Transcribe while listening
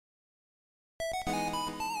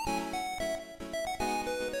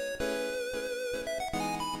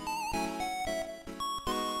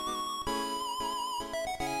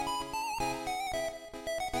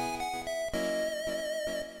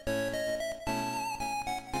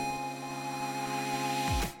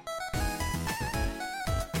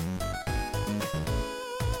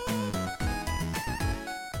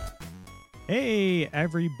Hey,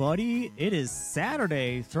 everybody. It is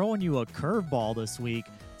Saturday, throwing you a curveball this week.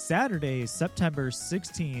 Saturday, September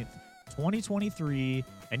 16th, 2023,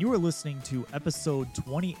 and you are listening to episode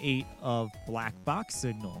 28 of Black Box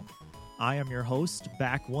Signal. I am your host,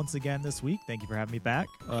 back once again this week. Thank you for having me back,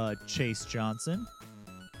 Chase Johnson.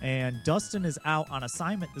 And Dustin is out on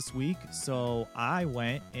assignment this week, so I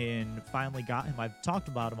went and finally got him. I've talked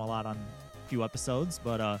about him a lot on a few episodes,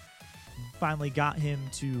 but finally got him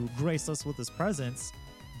to grace us with his presence.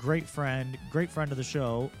 Great friend of the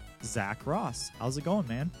show, Zach Ross. How's it going,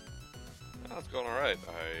 man? It's going all right.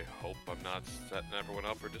 I hope I'm not setting everyone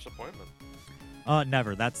up for disappointment.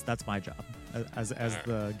 Never. That's my job as right.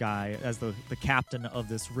 The guy, as the captain of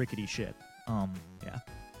this rickety ship. Yeah.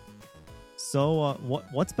 So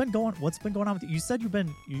what's been going on with you? You said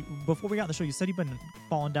before we got on the show, you said you've been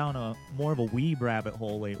falling down more of a weeb rabbit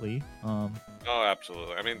hole lately. Oh,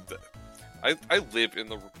 absolutely. I mean, I live in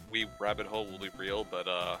the weeb rabbit hole, will be real, but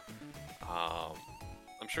I'm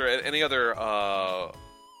sure any other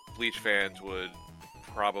Bleach fans would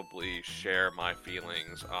probably share my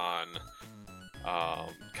feelings on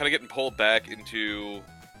kind of getting pulled back into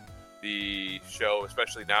the show,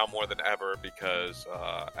 especially now more than ever, because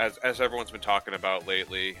as everyone's been talking about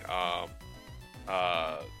lately,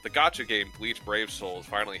 the gacha game Bleach Brave Souls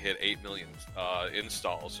finally hit 8 million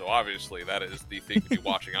installs, so obviously that is the thing to be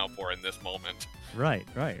watching out for in this moment. Right.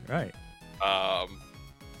 I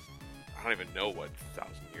don't even know what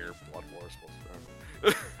 1,000-Year Blood War is supposed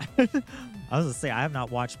to be. I was gonna say, I have not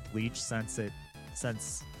watched Bleach since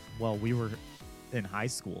we were in high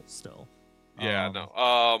school still. Yeah, no.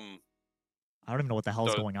 I don't even know what the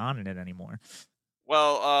hell's going on in it anymore.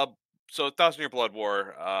 Well, so 1,000-Year Blood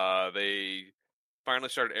War, they finally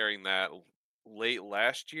started airing that late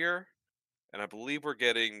last year, and I believe we're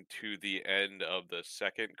getting to the end of the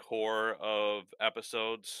second core of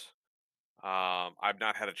episodes. I've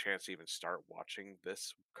not had a chance to even start watching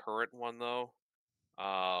this current one though.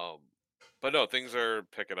 But no, things are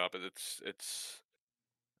picking up. It's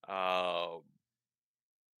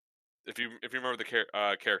if you remember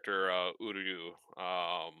the character Uryu,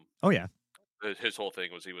 oh yeah, his whole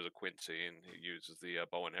thing was he was a Quincy and he uses the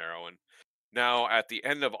bow and arrow. And now at the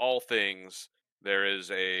end of all things, there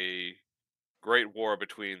is a great war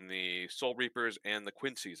between the Soul Reapers and the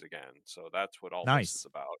Quincy's again. So that's what all this is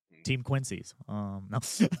about. Team Quincy's. No.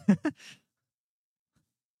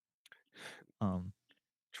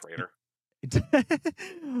 Traitor.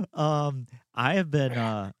 I have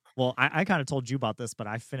been well, I kind of told you about this, but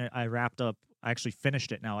I actually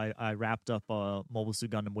finished it now. I wrapped up Mobile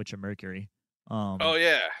Suit Gundam Witch of Mercury. Oh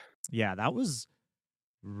yeah. Yeah, that was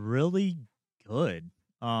really good.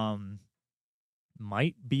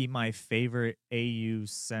 Might be my favorite AU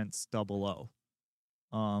since 00.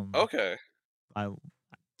 Okay.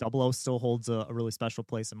 00 still holds a really special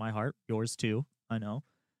place in my heart. Yours too, I know.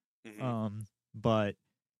 Mm-hmm. But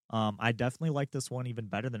I definitely like this one even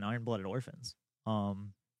better than Iron Blooded Orphans.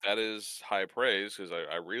 That is high praise, because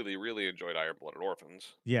I really, really enjoyed Iron Blooded Orphans.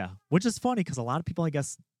 Yeah, which is funny because a lot of people, I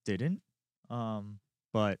guess, didn't.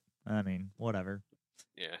 But I mean, whatever.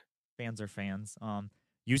 Yeah. Fans are fans.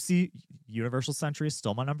 UC Universal Century is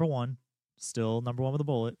still my number one. Still number one with a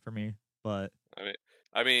bullet for me. But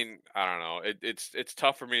I mean, I don't know. It's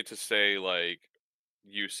tough for me to say like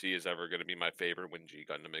UC is ever going to be my favorite when G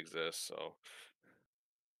Gundam exists. So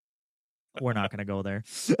we're not going to go there.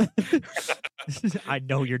 I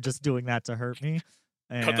know you're just doing that to hurt me.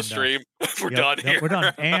 And, cut the stream. We're done here. We're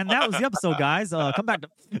done. And that was the episode, guys. Come back to.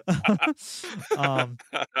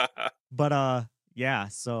 But yeah.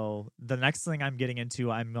 So the next thing I'm getting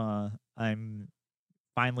into, I'm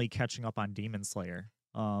finally catching up on Demon Slayer.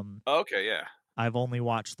 Okay, yeah. I've only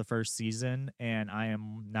watched the first season, and I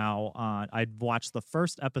am now on. I watched the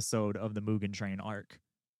first episode of the Mugen Train arc.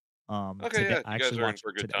 Okay, yeah. You guys are in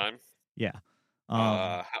for a good time. Yeah.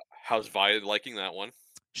 How's Vi liking that one?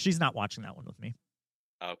 She's not watching that one with me.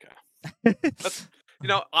 Okay. That's,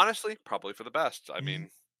 honestly, probably for the best. I mean,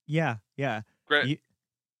 yeah. Great.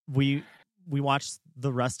 We watched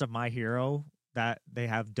the rest of My Hero that they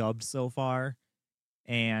have dubbed so far,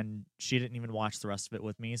 and she didn't even watch the rest of it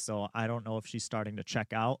with me, so I don't know if she's starting to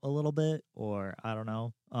check out a little bit, or I don't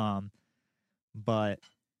know. But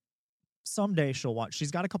someday she'll watch.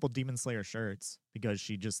 She's got a couple Demon Slayer shirts because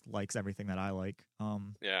she just likes everything that I like.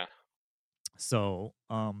 Yeah. So,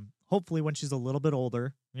 hopefully when she's a little bit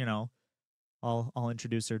older, I'll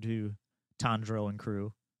introduce her to Tanjiro and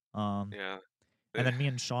crew. Yeah. And then me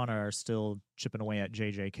and Shauna are still chipping away at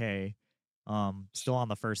JJK. Still on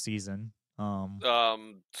the first season. So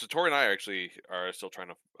Tori and I actually are still trying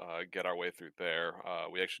to get our way through there.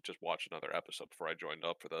 We actually just watched another episode before I joined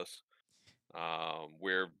up for this.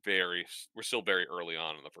 We're still very early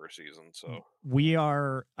on in the first season, so We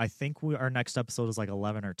are. I think our next episode is like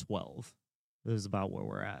 11 or 12. This is about where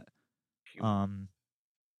we're at. Um.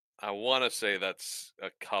 I want to say that's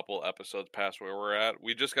a couple episodes past where we're at.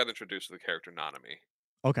 We just got introduced to the character Nanami,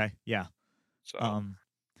 Okay. Yeah. so Um.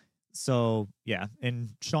 So yeah,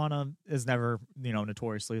 and Shauna is never,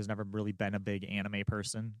 notoriously has never really been a big anime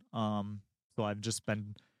person. So I've just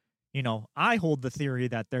been, I hold the theory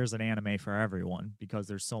that there's an anime for everyone because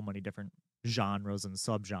there's so many different genres and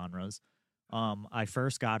subgenres. I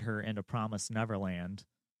first got her into Promise Neverland,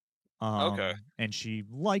 okay, and she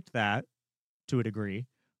liked that to a degree.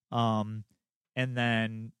 Um, and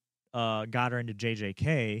then got her into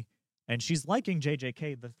JJK, and she's liking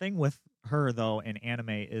JJK. The thing with her though in anime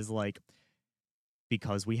is like,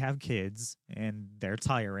 because we have kids and they're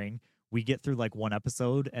tiring, we get through like one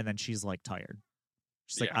episode and then she's like tired.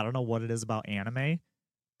 She's like, yeah. I don't know what it is about anime,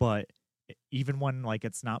 but even when like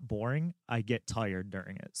it's not boring, I get tired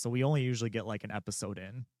during it. So we only usually get like an episode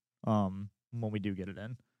in, when we do get it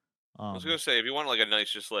in. I was gonna say if you want like a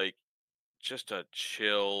nice, just a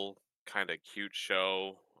chill kind of cute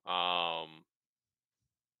show,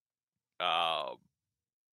 uh,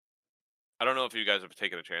 I don't know if you guys have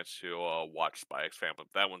taken a chance to watch Spy X Family.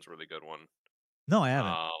 That one's a really good one. No, I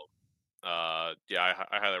haven't. Um, yeah,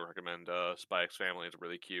 I highly recommend Spy X Family. It's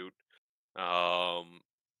really cute. Um,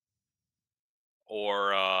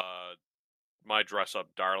 or My Dress Up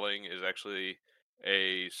Darling is actually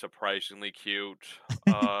a surprisingly cute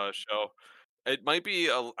show. It might be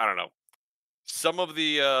I don't know. Some of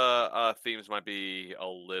the themes might be a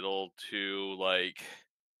little too like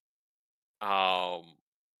um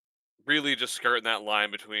really just skirting that line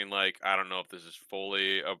between like I don't know if this is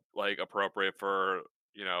fully like appropriate for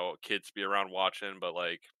kids to be around watching, but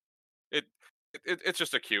like it, it's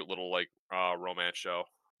just a cute little like romance show.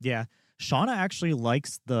 Yeah. Shauna actually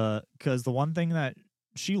likes because the one thing that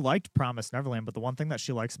she liked Promise Neverland, but the one thing that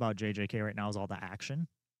she likes about JJK right now is all the action.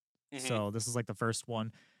 Hmm. So this is like the first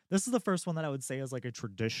one. This is the first one that I would say is like a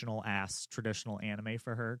traditional anime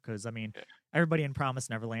for her. Cause I mean, Yeah. everybody in Promise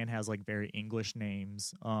Neverland has like very English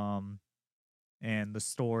names. And the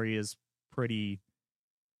story is pretty,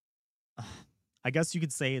 I guess you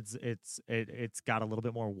could say it's got a little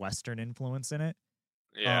bit more Western influence in it.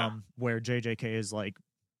 Yeah. Where JJK is like,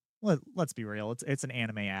 let's be real, it's an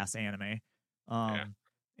anime ass anime. Yeah. Um,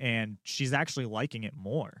 and she's actually liking it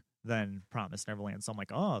more than Promise Neverland. So I'm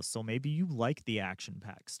like, oh, so maybe you like the action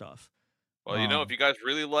pack stuff. Well, if Um, you guys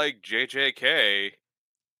really like JJK,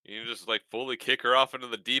 you can just like fully kick her off into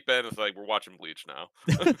the deep end. It's like we're watching Bleach now.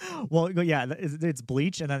 well, yeah, it's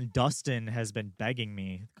Bleach, and then Dustin has been begging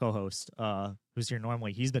me, co-host, who's here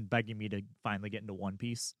normally. He's been begging me to finally get into One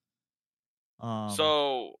Piece. Um,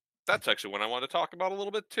 So that's actually what I want to talk about a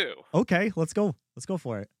little bit too. okay, let's go. Let's go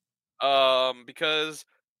for it. Because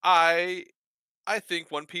I I think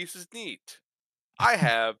One Piece is neat. I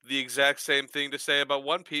have the exact same thing to say about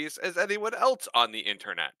One Piece as anyone else on the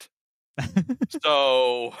internet.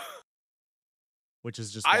 So Which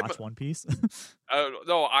is just I'm watch One Piece.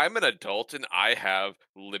 no, I'm an adult and I have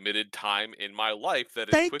limited time in my life that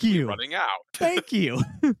is Thank quickly you. running out. Thank you.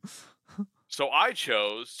 So I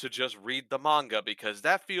chose to just read the manga because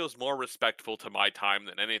that feels more respectful to my time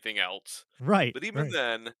than anything else. Right, But even right.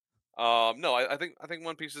 then, no, I think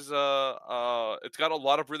One Piece is it's got a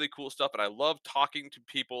lot of really cool stuff, and I love talking to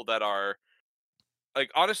people that are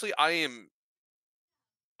like honestly, I am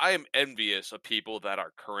envious of people that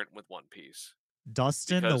are current with One Piece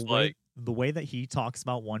Dustin, because like the way that he talks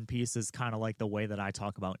about One Piece is kind of like the way that I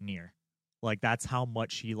talk about Nier. Like that's how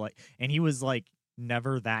much he like, and he was like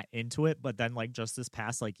never that into it, but then like just this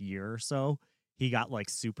past like year or so, he got like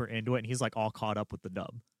super into it, and he's like all caught up with the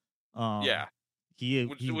dub. Um, yeah, he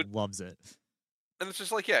loves it. and it's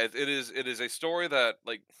just like yeah, it is a story that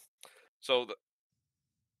like so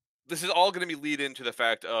this is all going to be lead into the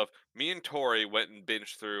fact of me and Tori went and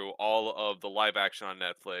binged through all of the live action on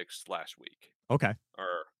Netflix last week. Okay, Or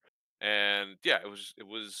and yeah, it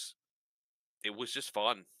was just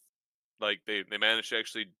fun. Like they managed to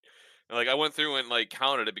actually and, like I went through and like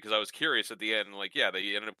counted it because I was curious at the end and like yeah,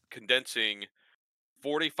 they ended up condensing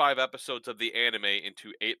 45 episodes of the anime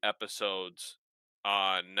into 8 episodes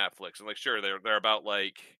on Netflix. And like sure, they're about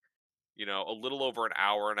like, a little over an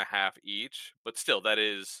hour and a half each, but still that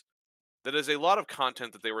is a lot of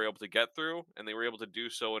content that they were able to get through, and they were able to do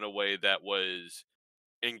so in a way that was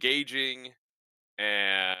engaging,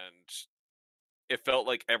 and it felt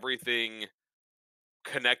like everything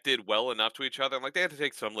connected well enough to each other. And like they had to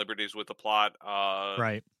take some liberties with the plot,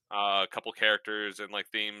 right. a couple characters and like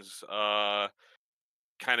themes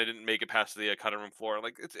kind of didn't make it past the cutting room floor.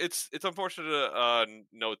 Like it's unfortunate to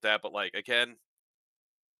note that, but like again,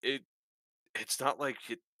 it it's not like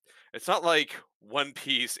it's not like One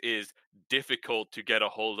Piece is difficult to get a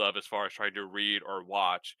hold of as far as trying to read or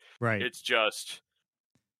watch. Right. It's just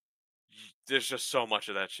there's just so much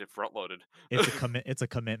of that shit front loaded. It's a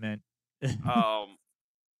commitment. um,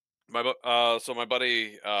 so my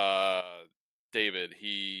buddy David,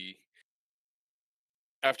 he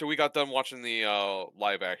after we got done watching the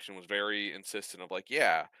live action, was very insistent of like,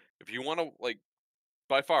 yeah, if you want to like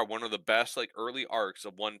by far one of the best like early arcs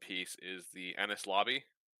of One Piece is the Ennis Lobby.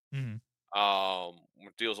 Mhm.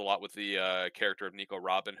 Which deals a lot with the character of Nico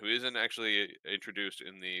Robin, who isn't actually introduced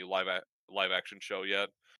in the live action show yet.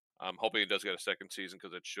 I'm hoping it does get a second season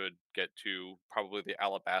because it should get to probably the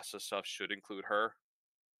Alabasta stuff should include her,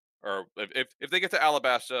 or if they get to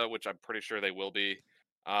Alabasta, which I'm pretty sure they will be.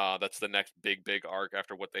 That's the next big arc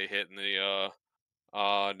after what they hit in the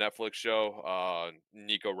Netflix show.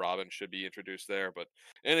 Nico Robin should be introduced there, but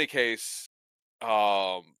in any case,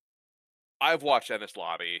 um, I've watched Ennis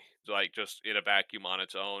Lobby like just in a vacuum on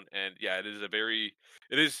its own, and yeah, it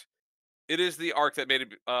is it is the arc that made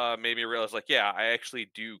me realize like yeah, I actually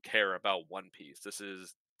do care about One Piece. This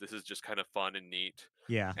is just kind of fun and neat,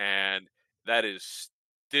 Yeah. and that is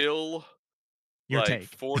still Your like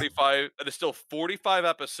take. 45. That is still 45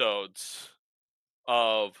 episodes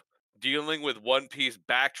of dealing with One Piece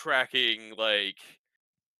backtracking like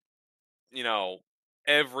you know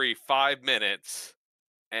every 5 minutes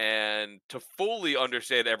and to fully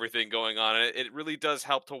understand everything going on. And it really does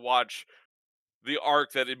help to watch the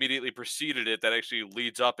arc that immediately preceded it that actually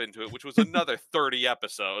leads up into it, which was another 30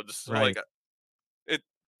 episodes. So like Right. it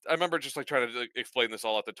I remember just like trying to like, explain this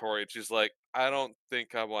all at the Tori, and she's like, I don't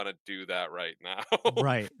think I want to do that right now.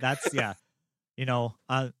 Right. That's yeah. You know,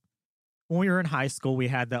 when we were in high school, we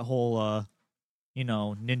had that whole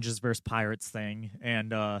ninjas versus pirates thing,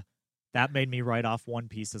 and that made me write off One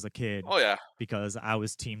Piece as a kid Oh yeah. because I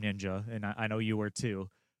was Team Ninja, and I know you were too.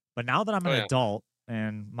 But now that I'm Oh an yeah. adult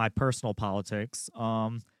and my personal politics,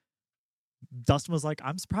 Dustin was like,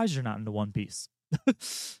 "I'm surprised you're not into One Piece,"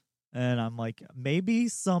 and I'm like, maybe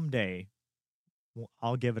someday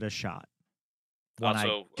I'll give it a shot when I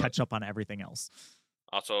Also catch up on everything else.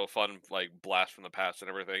 also a fun like blast from the past and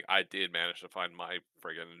everything. I did manage to find my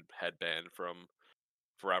friggin' headband from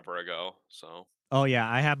forever ago. So Oh yeah,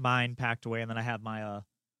 I have mine packed away, and then I have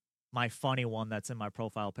my funny one that's in my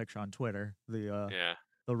profile picture on Twitter, yeah.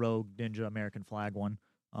 the Rogue Ninja American flag one.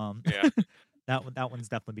 Um, Yeah. that one's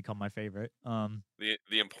definitely become my favorite.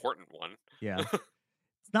 The important one. Yeah,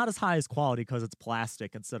 it's not as high as quality because it's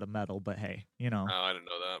plastic instead of metal, but hey, Oh, I didn't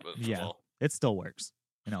know that, but yeah, well, it still works.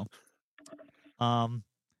 You know. Um,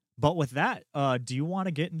 but with that, do you want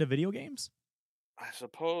to get into video games? I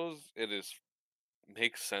suppose it is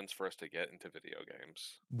makes sense for us to get into video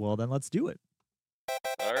games. Well, then let's do it.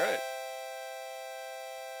 All right.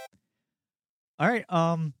 All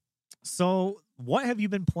right. So what have you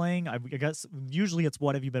been playing? I guess usually it's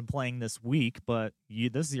what have you been playing this week, but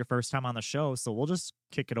this is your first time on the show, so we'll just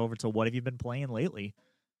kick it over to what have you been playing lately.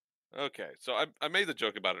 Okay. So I made the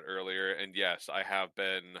joke about it earlier, and yes, I have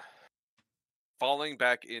been falling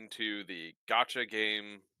back into the gotcha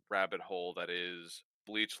game rabbit hole that is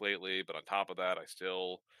Bleach lately. But on top of that, I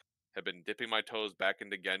still have been dipping my toes back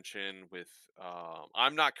into Genshin. With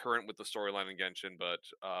I'm not current with the storyline in Genshin, but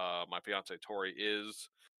my fiance Tori is.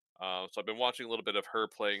 So I've been watching a little bit of her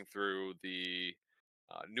playing through the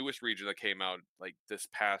newest region that came out like this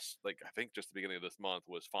past, like I think just the beginning of this month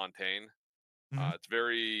was Fontaine. Hmm. It's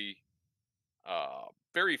very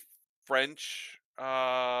French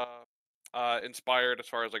inspired as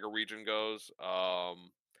far as like a region goes.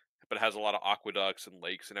 But it has a lot of aqueducts and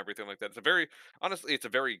lakes and everything like that. It's a very honestly, it's a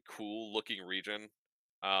very cool looking region.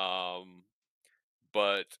 Um,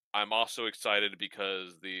 but I'm also excited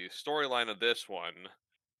because the storyline of this one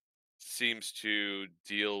seems to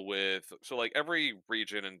deal with so like every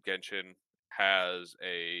region in Genshin has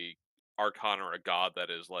a archon or a god that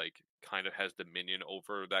is like kind of has dominion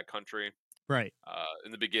over that country. Right.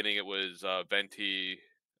 In the beginning, it was Venti.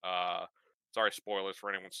 Uh, sorry, spoilers for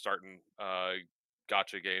anyone starting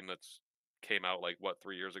gotcha game that's came out like what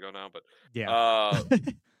 3 years ago now. But Yeah. uh,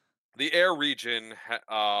 the air region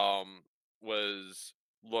was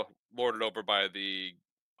lorded over by the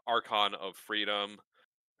Archon of Freedom.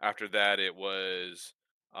 After that, it was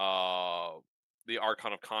uh, the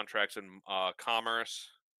Archon of Contracts and Commerce,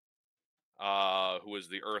 who was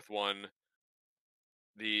the Earth one.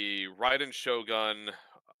 The Raiden Shogun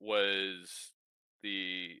was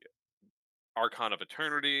the Archon of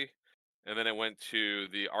Eternity, and then it went to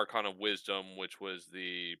the Archon of Wisdom, which was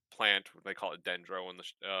the plant. They call it Dendro in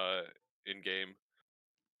the in game.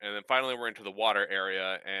 And then finally, we're into the water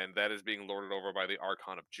area, and that is being lorded over by the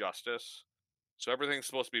Archon of Justice. So everything's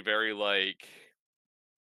supposed to be very like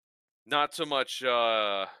not so much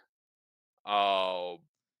uh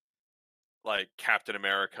like Captain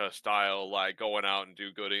America style, like going out and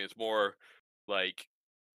do good. It's more like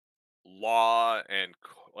law and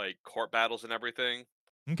like court battles and everything.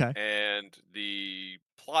 Okay. And the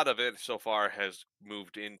plot of it so far has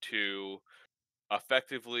moved into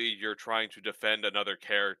effectively you're trying to defend another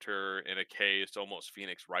character in a case, almost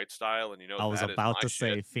Phoenix Wright style, and I was that is about my to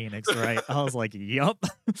shit. say Phoenix, right? I was like, yup.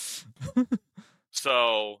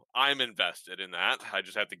 So I'm invested in that. I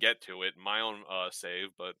just have to get to it in my own save,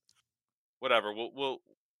 but whatever. We'll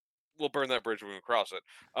burn that bridge when we cross it.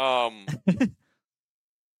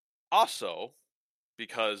 Also,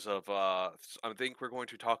 because of I think we're going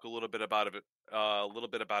to talk a little bit about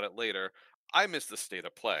it later. I miss the state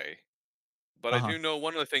of play. But I Uh-huh. do know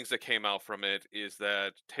one of the things that came out from it is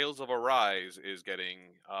that Tales of Arise is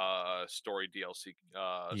getting story DLC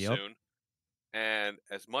Yep. soon. And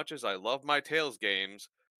as much as I love my Tales games,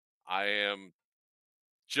 I am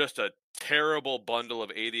just a terrible bundle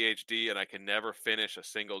of ADHD and I can never finish a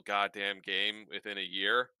single goddamn game within a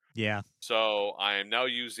year. Yeah. So I am now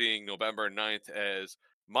using November 9th as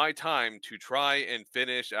my time to try and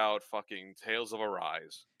finish out fucking Tales of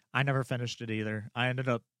Arise. I never finished it either. I ended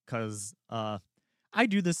up because I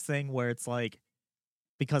do this thing where it's like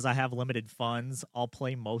because I have limited funds, I'll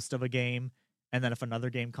play most of a game, and then if another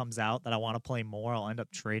game comes out that I want to play more, I'll end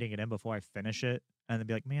up trading it in before I finish it, and then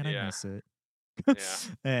be like, man, I Yeah, miss it. yeah.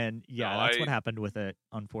 And No, yeah, that's what happened with it,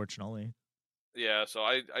 unfortunately. yeah, so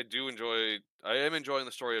I am enjoying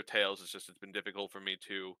the story of Tales. It's just it's been difficult for me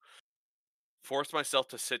to force myself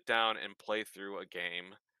to sit down and play through a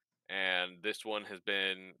game. And this one has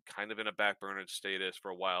been kind of in a back burner status for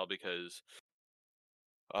a while because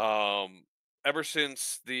ever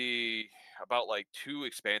since the about like two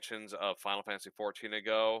expansions of Final Fantasy 14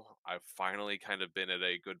 ago, I've finally kind of been at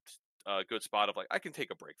a good spot of like I can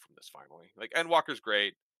take a break from this finally. Like Endwalker's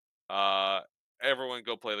great. Uh Everyone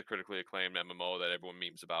go play the critically acclaimed MMO that everyone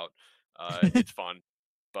memes about. It's fun.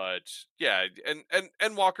 But yeah,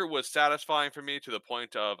 and Walker was satisfying for me to the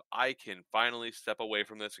point of I can finally step away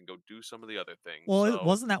from this and go do some of the other things. Well, it So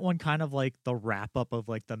wasn't that one kind of like the wrap up of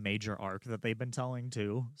like the major arc that they've been telling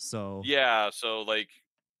too. So yeah, so like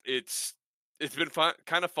it's it's been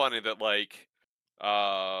kind of funny that like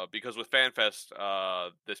because with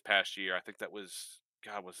FanFest this past year, I think that was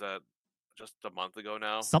God, was that just a month ago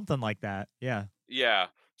now? something like that. Yeah. Yeah.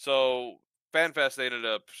 So FanFest they ended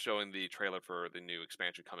up showing the trailer for the new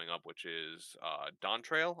expansion coming up, which is Dawn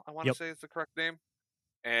Trail, I want to Yep. say is the correct name.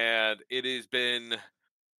 And it has been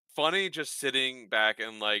funny just sitting back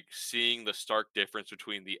and like seeing the stark difference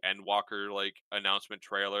between the Endwalker like announcement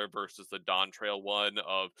trailer versus the Dawn Trail one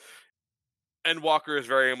of Endwalker is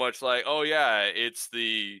very much like, oh yeah, it's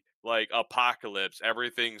the like apocalypse,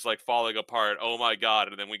 everything's like falling apart. Oh my god,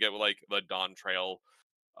 and then we get like the Dawn Trail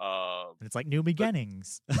uh And it's like new the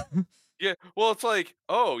beginnings. yeah, well, it's like,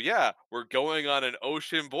 oh yeah, we're going on an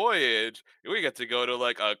ocean voyage. We get to go to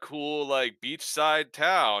like a cool like beachside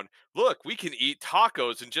town. Look, we can eat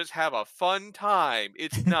tacos and just have a fun time.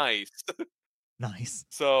 It's nice. Nice.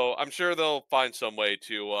 So I'm sure they'll find some way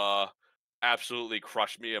to absolutely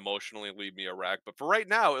crush me emotionally and leave me a wreck. But for right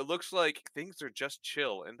now, it looks like things are just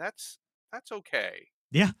chill, and that's okay.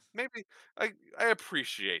 Yeah. Maybe I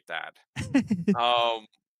appreciate that. Um,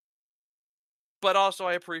 but also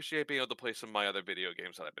I appreciate being able to play some of my other video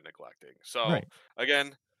games that I've been neglecting. So Right.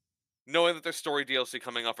 again, knowing that there's story DLC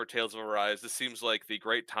coming up for Tales of Arise, this seems like the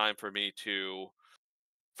great time for me to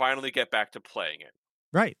finally get back to playing it.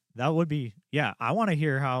 Right. That would be yeah, I want to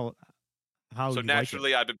hear how So you like it.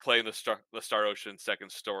 naturally, I've been playing the Star Ocean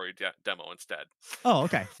second story demo instead. Oh,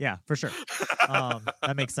 okay. Yeah, for sure.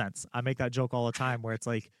 That makes sense. I make that joke all the time where it's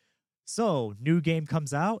like, so new game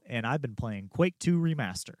comes out and I've been playing Quake 2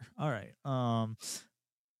 remaster. All right. Uh,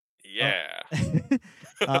 Yeah.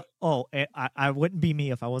 I wouldn't be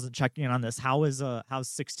me if I wasn't checking in on this. How's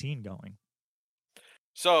 16 going?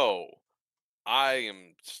 So I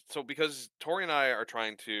am because Tori and I are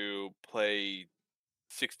trying to play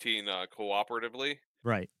 16 cooperatively.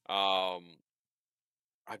 Right. Um,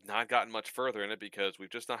 I've not gotten much further in it because we've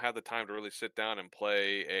just not had the time to really sit down and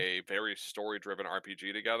play a very story-driven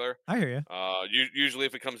RPG together. I hear you. Usually,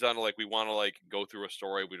 if it comes down to like we want to like go through a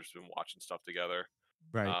story, we've just been watching stuff together.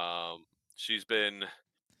 Right. Um, she's been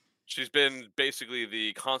she's been basically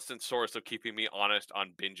the constant source of keeping me honest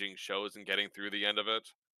on binging shows and getting through the end of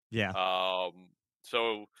it. Yeah. Um,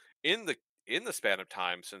 So in the span of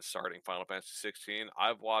time since starting Final Fantasy 16,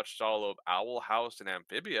 I've watched all of Owl House and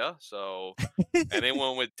Amphibia. So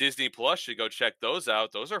anyone with Disney Plus should go check those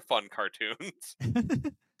out. Those are fun cartoons.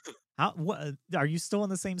 How what are you still in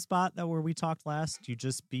the same spot that where we talked last? You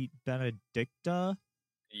just beat Benedicta?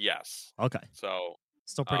 Yes. Okay. So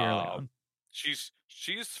Still pretty early uh on. she's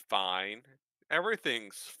fine.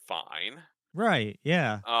 Everything's fine. Right.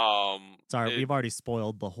 Yeah. Sorry, It we've already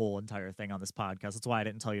spoiled the whole entire thing on this podcast. That's why I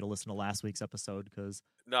didn't tell you to listen to last week's episode because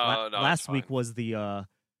no, it's last fine. week was the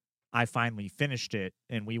I finally finished it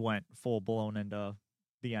and we went full blown into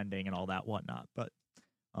the ending and all that whatnot. But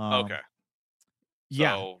Okay.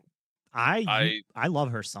 yeah, So I I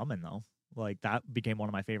love her summon though. Like that became one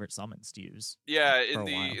of my favorite summons to use yeah, for a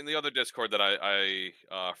while. in the other Discord that I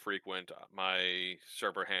frequent, my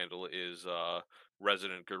server handle is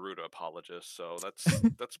resident Garuda apologist. So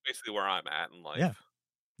that's basically where I'm at in Yeah, life.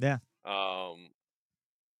 yeah. Um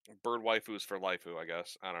bird waifus for lifu, I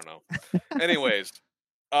guess. I don't know. Anyways,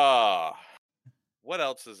 uh what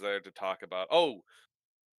else is there to talk about? Oh,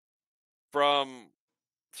 from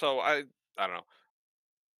so I don't know.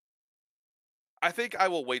 I think I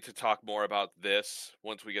will wait to talk more about this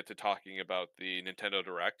once we get to talking about the Nintendo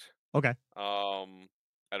Direct. Okay.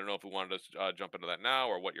 I don't know if we wanted to jump into that now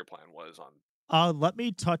or what your plan was on. Let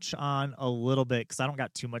me touch on a little bit because I don't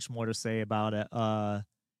got too much more to say about it.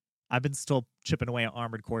 I've been still chipping away at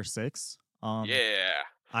Armored Core 6. Yeah.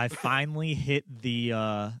 I finally hit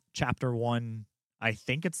the chapter 1. I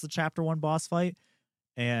think it's the chapter 1 boss fight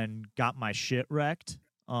and got my shit wrecked.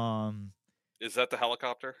 Is that the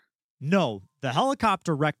helicopter? No, the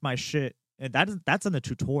helicopter wrecked my shit. And that's in the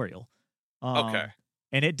tutorial. Okay.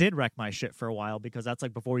 And it did wreck my shit for a while because that's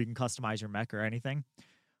like before you can customize your mech or anything.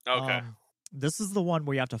 Okay. This is the one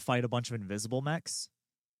where you have to fight a bunch of invisible mechs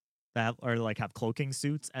that are like have cloaking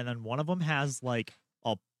suits, and then one of them has like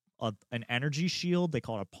an energy shield. They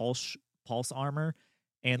call it a pulse armor,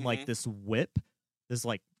 and like Mhm. this whip, this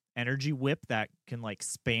like energy whip that can like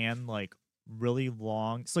span like really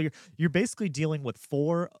long. So you're basically dealing with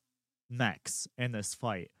 4 mechs in this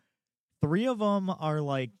fight. 3 of them are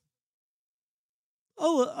like,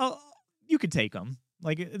 you can take them.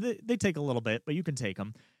 Like they take a little bit, but you can take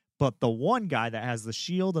them. But the one guy that has the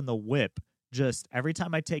shield and the whip, just every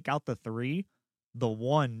time I take out the 3,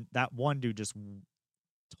 that one dude just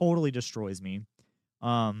totally destroys me.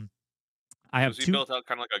 Um, I So have is he 2. built out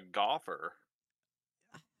kind of like a golfer?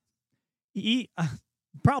 He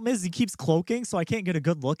problem is he keeps cloaking, so I can't get a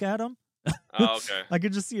good look at him. Oh, okay. I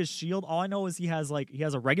can just see his shield. All I know is he has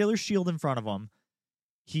a regular shield in front of him.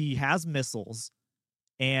 He has missiles,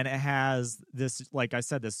 and it has this, like I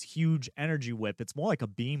said, this huge energy whip. It's more like a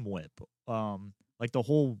beam whip. Like the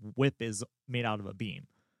whole whip is made out of a beam.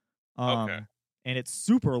 Okay. And it's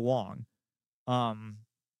super long. Um,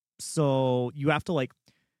 so you have to like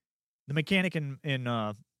the mechanic in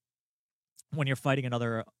when you're fighting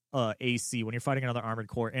another AC, when you're fighting another armored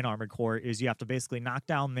core is you have to basically knock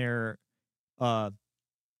down their uh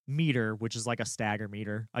meter, which is like a stagger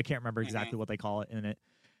meter. I can't remember Mhm. exactly what they call it in it.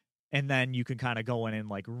 And then you can kind of go in and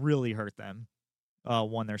like really hurt them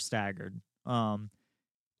when they're staggered.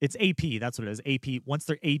 It's AP, that's what it is. AP, once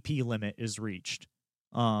their AP limit is reached.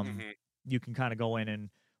 Um Mhm. you can kind of go in and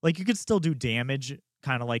like you could still do damage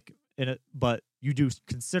kind of like in it, but you do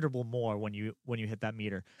considerable more when you hit that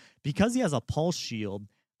meter. Because he has a pulse shield,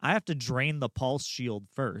 I have to drain the pulse shield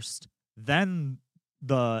first, then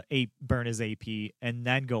burn his AP and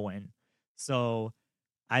then go in. So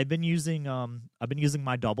I've been using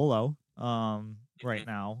my double O right Mhm.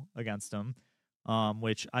 now against him.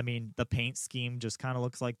 Which I mean the paint scheme just kind of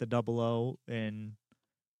looks like the double O, and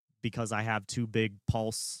because I have 2 big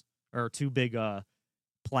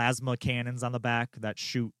plasma cannons on the back that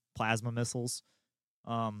shoot plasma missiles.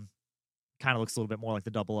 Um Kind of looks a little bit more like the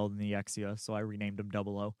double O than the Exia, so I renamed him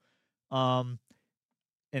double O.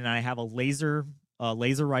 And I have a laser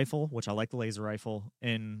rifle, which I like the laser rifle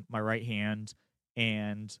in my right hand,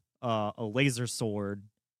 and a laser sword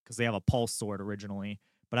because they have a pulse sword originally,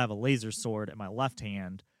 but I have a laser sword in my left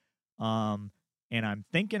hand. Um, and I'm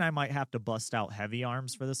thinking I might have to bust out heavy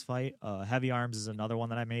arms for this fight. Heavy arms is another one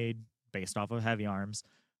that I made based off of heavy arms.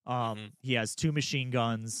 Mhm. He has 2 machine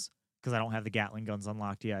guns because I don't have the Gatling guns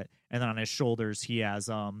unlocked yet, and then on his shoulders he has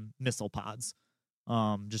missile pods,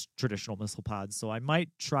 just traditional missile pods. So I might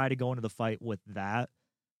try to go into the fight with that,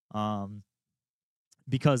 um,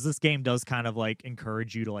 because this game does kind of like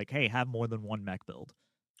encourage you to like, hey, have more than one mech build.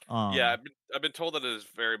 Yeah, Um, I've been told that it is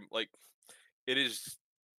very like it is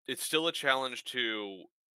it's still a challenge to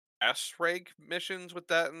S rank missions with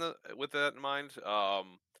that in mind.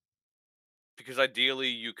 because ideally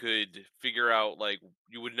you could figure out like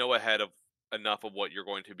you would know ahead of enough of what you're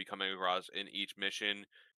going to be coming across in each mission,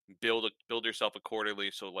 build yourself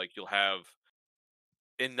accordingly, so like you'll have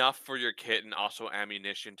enough for your kit and also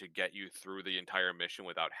ammunition to get you through the entire mission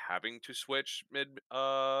without having to switch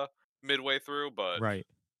midway through. But Right.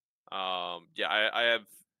 yeah, I have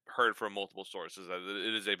heard from multiple sources that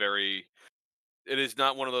it is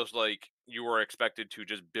not one of those like you are expected to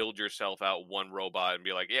just build yourself out one robot and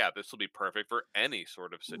be like, yeah, this will be perfect for any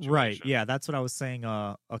sort of Right. situation. Yeah, that's what I was saying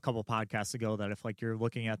a couple podcasts ago, that if like you're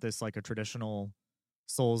looking at this like a traditional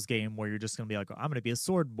Souls game where you're just going to be like, I'm going to be a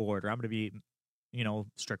sword board, or I'm going to be,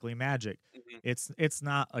 strictly magic. Hmm. It's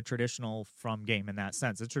not a traditional From game in that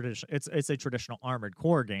sense. It's a traditional Armored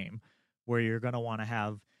Core game where you're going to want to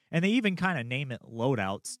have, and they even kind of name it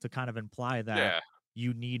loadouts to kind of imply that Yeah.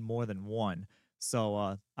 you need more than one.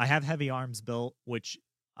 So I have heavy arms built, which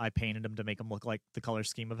I painted them to make them look like the color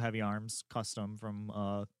scheme of heavy arms, custom from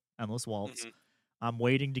Endless Waltz. Hmm. I'm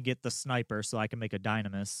waiting to get the sniper so I can make a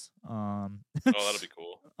dynamis. Oh, that'll be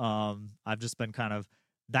cool. I've just been kind of,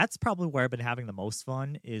 that's probably where I've been having the most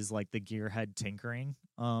fun, is like the gearhead tinkering.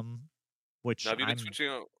 Now, Which have you been I'm, switching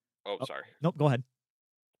out? Oh, oh, sorry. nope, go ahead.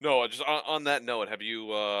 No, just on that note, have you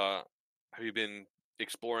been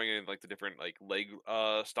exploring any like the different like leg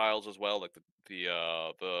styles as well, like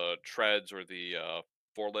the treads or the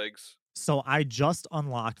forelegs? So I just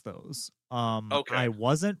unlocked those. Okay. I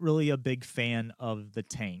wasn't really a big fan of the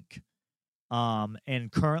tank.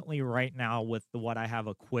 And currently right now with what I have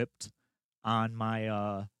equipped on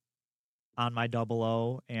my double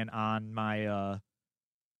O and on my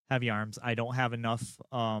heavy arms, I don't have enough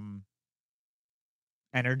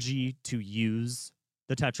energy to use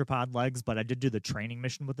the tetrapod legs, but I did do the training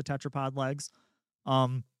mission with the tetrapod legs.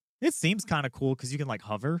 Um, it seems kind of cool because you can like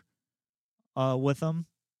hover with them,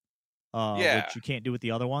 Yeah. which you can't do with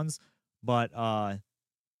the other ones. But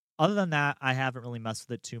other than that, I haven't really messed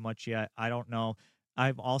with it too much yet. I don't know.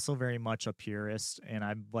 I'm also very much a purist, and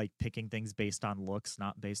I'm like picking things based on looks,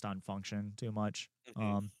 not based on function too much.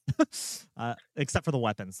 Hmm. Except for the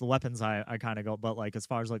weapons. The weapons I kind of go, but like as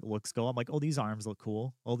far as like looks go, I'm like, oh, these arms look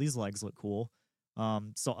cool. Oh, these legs look cool.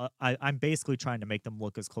 So I'm basically trying to make them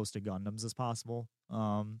look as close to Gundams as possible.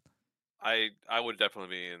 I would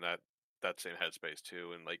definitely be in that same headspace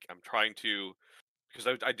too, and like I'm trying to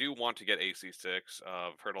because I do want to get AC6.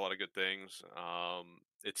 I've heard a lot of good things.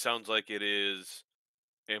 It sounds like it is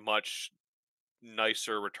a much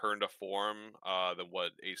nicer return to form than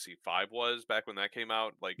what AC5 was back when that came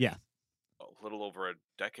out, like Yeah, a little over a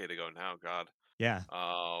decade ago now. God. yeah,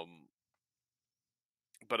 Um,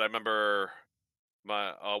 but I remember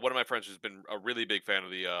my one of my friends who's been a really big fan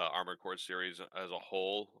of the Armored Core series as a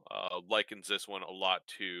whole likens this one a lot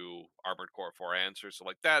to Armored Core 4 Answers. So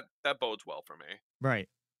like that bodes well for me. right.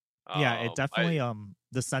 Yeah, it I definitely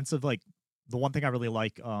the sense of like, the one thing I really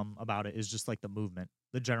like about it is just like the movement.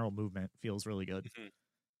 The general movement feels really good. mhm,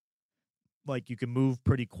 Like you can move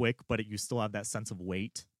pretty quick, but you still have that sense of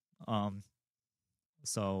weight. Um,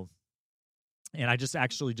 so, and I just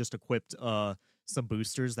actually just equipped some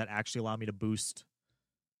boosters that actually allow me to boost,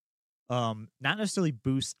 not necessarily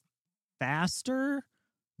boost faster,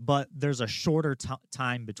 but there's a shorter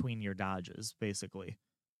time between your dodges, basically.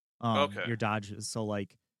 okay. Your dodges. So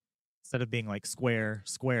like instead of being like square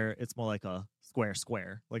square, it's more like a square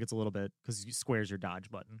square. Like it's a little bit, because square's your dodge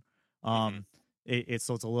button. Hmm. Um, it's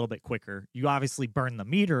so it's a little bit quicker. You obviously burn the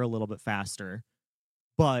meter a little bit faster,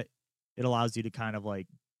 but it allows you to kind of like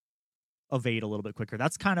evade a little bit quicker.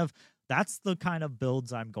 That's the kind of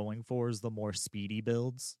builds I'm going for, is the more speedy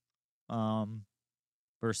builds, um,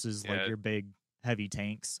 versus like Yeah, your big heavy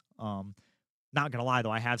tanks. Not gonna lie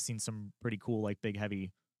though, I have seen some pretty cool like big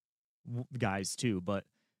heavy guys too, but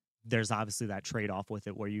there's obviously that trade off with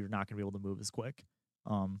it where you're not gonna be able to move as quick.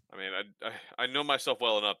 Um, I mean, I know myself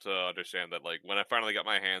well enough to understand that like when I finally got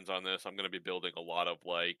my hands on this, I'm gonna be building a lot of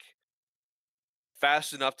like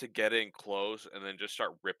fast enough to get in close and then just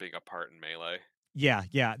start ripping apart in melee. Yeah,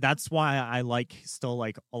 yeah. That's why I like, still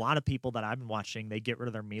like, a lot of people that I've been watching, they get rid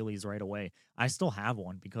of their melees right away. I still have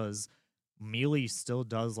one because melee still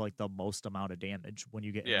does like the most amount of damage when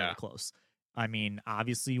you get in Yeah. really close. I mean,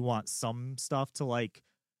 obviously you want some stuff to like,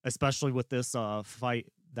 especially with this fight,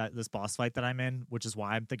 that this boss fight that I'm in, which is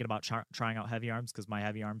why I'm thinking about trying out heavy arms, because my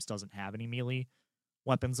heavy arms doesn't have any melee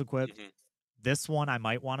weapons equipped. Hmm. This one I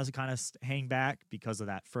might want to kind of hang back because of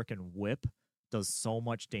that freaking whip does so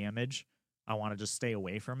much damage. I want to just stay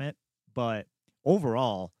away from it. But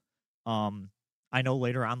overall, um, I know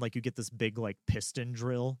later on, like you get this big like piston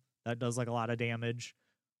drill that does like a lot of damage.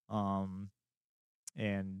 Um,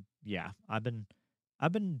 and yeah, I've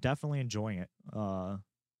been definitely enjoying it.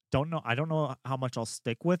 I don't know how much I'll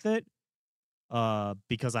stick with it,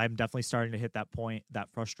 because I'm definitely starting to hit that point, that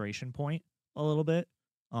frustration point a little bit.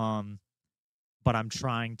 Um, but I'm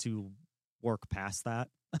trying to work past that.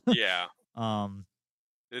 Yeah, um,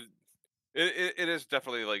 it it is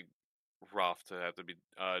definitely like rough to have to be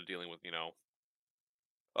dealing with,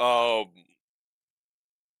 um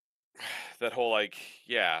that whole like,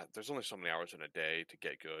 yeah, there's only so many hours in a day to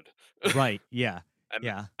get good. right. Yeah. and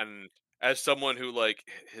Yeah. and as someone who like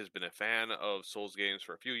has been a fan of Souls games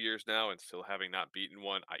for a few years now and still having not beaten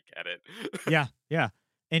one, I get it. Yeah. Yeah.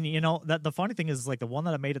 And that the funny thing is like the one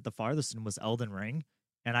that I made it the farthest in was Elden Ring.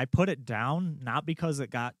 And I put it down not because it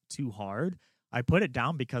got too hard. I put it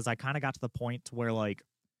down because I kind of got to the point to where like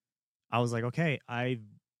I was like, okay, I've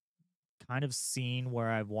kind of seen where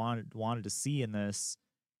I've wanted to see in this,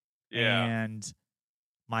 Yeah. and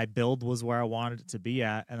my build was where I wanted it to be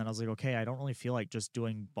at. And then I was like, okay, I don't really feel like just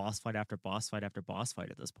doing boss fight after boss fight after boss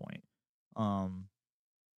fight at this point. Um,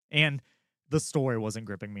 and the story wasn't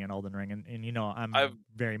gripping me in Elden Ring, and I've I'm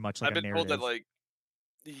very much like I've a been told that narrative. like,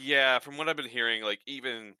 yeah, from what I've been hearing, like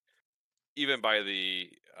even by the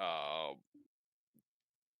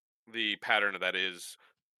pattern that is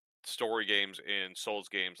story games and Souls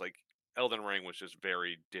games, like Elden Ring was just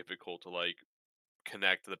very difficult to like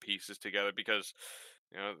connect the pieces together because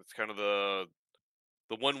it's kind of the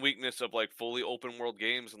one weakness of like fully open world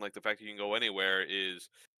games, and like the fact that you can go anywhere is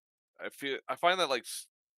I find that like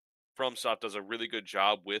FromSoft does a really good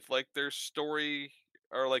job with like their story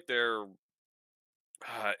or like their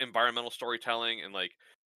environmental storytelling and like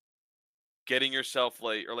getting yourself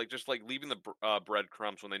like or like just like leaving the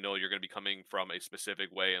breadcrumbs when they know you're going to be coming from a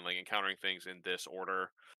specific way and like encountering things in this order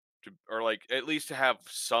to or like at least to have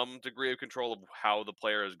some degree of control of how the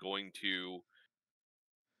player is going to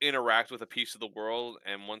interact with a piece of the world.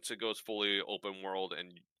 And once it goes fully open world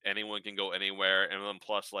and anyone can go anywhere, and then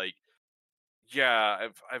plus like, yeah,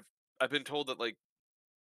 I've been told that like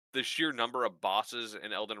the sheer number of bosses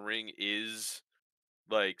in Elden Ring is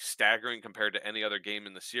like staggering compared to any other game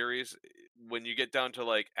in the series. When you get down to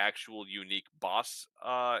like actual unique boss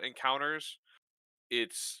encounters,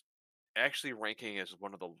 it's actually ranking as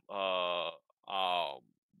one of the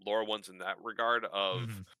lower ones in that regard of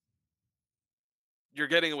Hmm. you're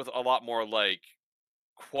getting it with a lot more like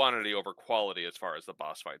quantity over quality as far as the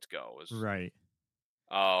boss fights go. Is Right.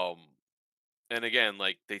 um and again,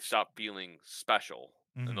 like they stop feeling special,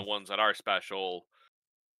 and Hmm. the ones that are special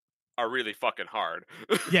are really fucking hard.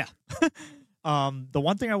 Yeah. The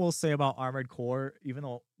one thing I will say about Armored Core, even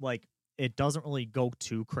though like it doesn't really go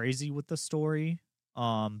too crazy with the story,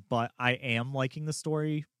 but I am liking the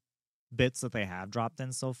story bits that they have dropped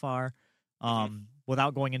in so far. Hmm.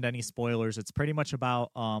 Without going into any spoilers, it's pretty much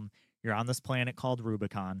about you're on this planet called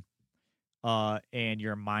Rubicon, and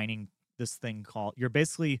you're mining this thing called you're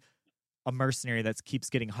basically a mercenary that keeps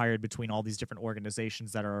getting hired between all these different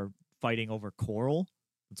organizations that are fighting over coral.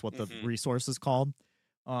 That's what the Hmm. resource is called.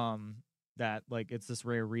 Um, that like it's this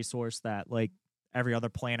rare resource that like every other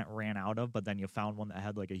planet ran out of, but then you found one that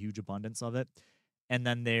had like a huge abundance of it. And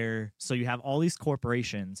then so you have all these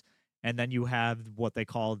corporations, and then you have what they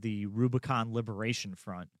call the Rubicon Liberation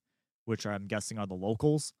Front, which I'm guessing are the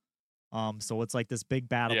locals. So it's like this big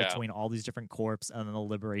battle Yeah, between all these different corps and then the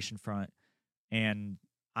Liberation Front, and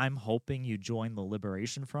I'm hoping you join the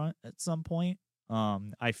Liberation Front at some point.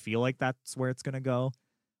 I feel like that's where it's gonna go.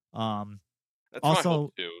 Um, that's my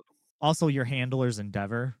hope also, too. your handler's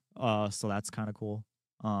Endeavor. So that's kind of cool.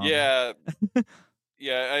 Um, Yeah,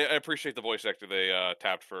 yeah, I appreciate the voice actor they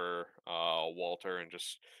tapped for Walter, and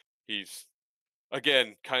just he's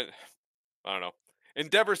again kind. I don't know.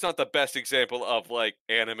 Endeavor's not the best example of like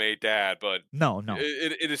anime dad, but no, no,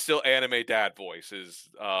 it is still anime dad voices.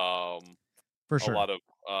 for A sure. lot of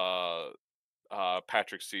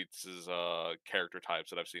Patrick Seats's character types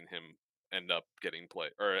that I've seen him end up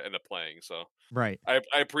playing. So Right. I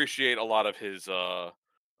appreciate a lot of his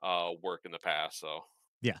work in the past. So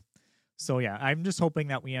Yeah. So yeah, I'm just hoping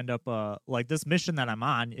that we end up like this mission that I'm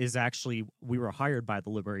on is actually we were hired by the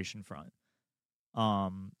Liberation Front.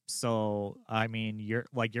 So I mean, you're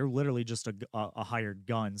literally just a hired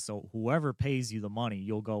gun. So whoever pays you the money,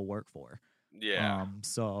 you'll go work for. yeah,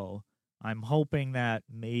 So I'm hoping that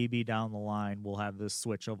maybe down the line we'll have this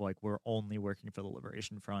switch of like we're only working for the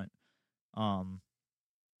Liberation Front. Um,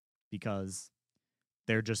 because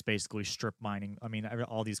they're just basically strip mining. I mean,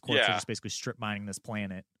 all these corps are yeah, just basically strip mining this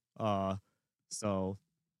planet. Uh, so,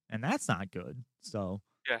 and that's not good. So,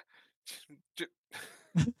 yeah. J-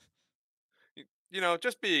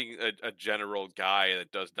 just being a general guy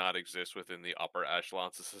that does not exist within the upper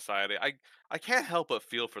echelons of society, I can't help but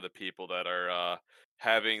feel for the people that are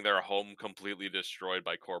having their home completely destroyed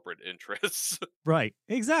by corporate interests. Right.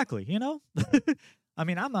 Exactly. You know? I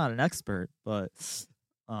mean, I'm not an expert, but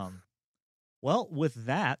um well, with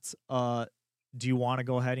that, do you want to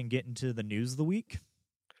go ahead and get into the news of the week?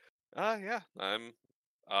 Yeah,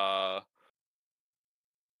 uh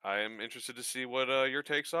I am interested to see what your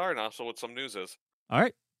takes are and also what some news is. All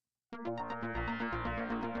right.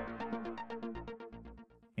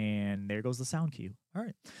 And there goes the sound cue. All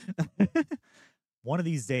right. One of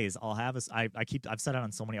these days I'll have a, I've said it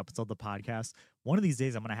on so many episodes of the podcast. One of these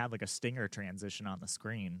days I'm going to have like a stinger transition on the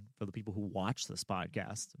screen for the people who watch this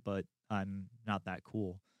podcast, but I'm not that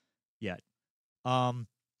cool yet. Um,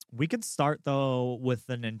 we could start though with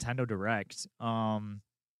the Nintendo Direct. I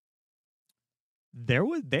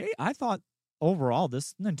thought overall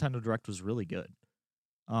this Nintendo Direct was really good.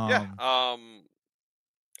 Yeah, Um,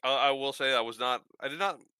 I will say I did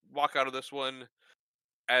not walk out of this one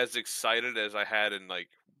as excited as I had in like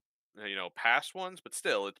past ones, but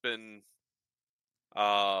still it's been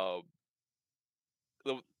uh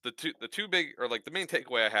the two big or like the main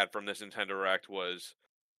takeaway I had from this Nintendo Direct was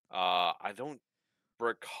I don't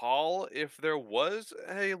recall if there was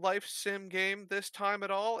a life sim game this time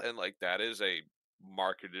at all, and like that is a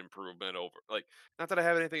marked improvement over like not that I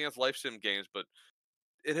have anything against life sim games, but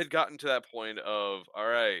it had gotten to that point of all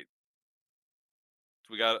right,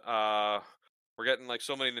 we got we're getting like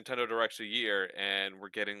so many Nintendo Directs a year, and we're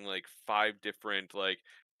getting like five different like,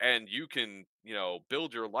 and you can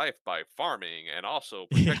build your life by farming and also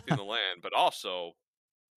yeah, protecting the land, but also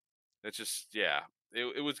it's just yeah,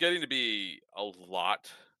 it was getting to be a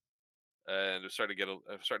lot, and it started to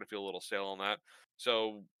starting to feel a little stale on that.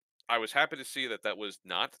 So I was happy to see that that was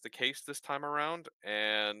not the case this time around,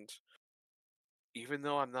 and even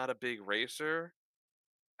though I'm not a big racer,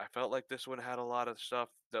 I felt like this one had a lot of stuff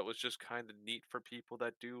that was just kind of neat for people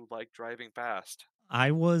that do like driving fast.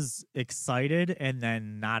 I was excited and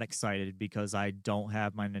then not excited because I don't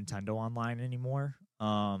have my Nintendo Online anymore.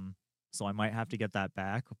 So I might have to get that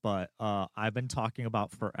back. But I've been talking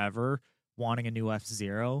about forever wanting a new F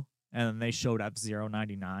Zero, and then they showed F-Zero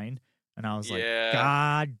 99, and I was like, Yeah.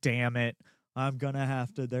 God damn it! I'm gonna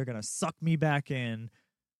have to. They're gonna suck me back in.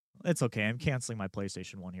 It's okay. I'm canceling my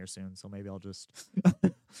PlayStation 1 here soon, so maybe I'll just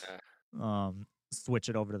eh, switch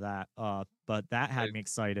it over to that. But that had it- me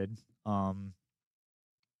excited. Um,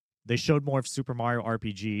 they showed more of Super Mario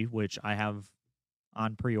RPG, which I have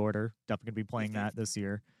on pre-order. Definitely gonna be playing mhm, that this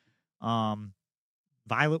year. Um,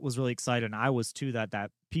 Violet was really excited, and I was too.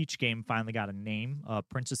 That Peach game finally got a name.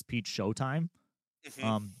 Princess Peach Showtime.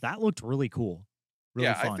 mhm. That looked really cool, really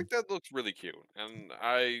Yeah, I fun. think that looks really cute, and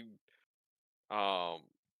um I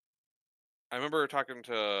remember talking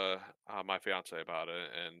to my fiance about it,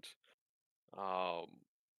 and um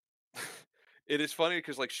it is funny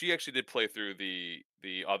because like she actually did play through the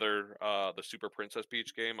other the Super Princess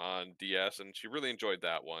Peach game on DS, and she really enjoyed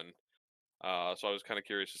that one. So I was kind of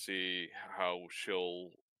curious to see how she'll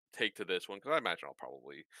take to this one because I imagine I'll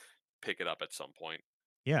probably pick it up at some point.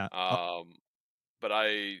 Yeah. Um, but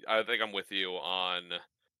I think I'm with you on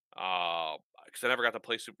because I never got to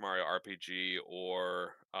play Super Mario RPG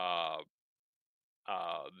or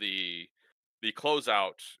the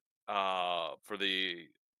closeout for the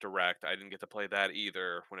direct. I didn't get to play that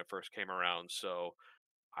either when it first came around, so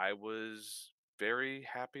I was very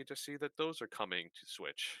happy to see that those are coming to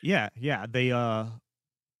Switch. Yeah. They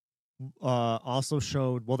also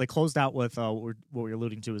showed, well, they closed out with what we're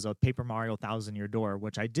alluding to is a Paper Mario Thousand Year Door,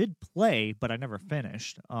 which I did play but I never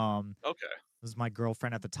finished. Okay. This was my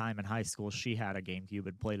girlfriend at the time in high school. She had a GameCube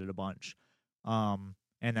and played it a bunch.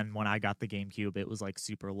 And then when I got the GameCube, it was like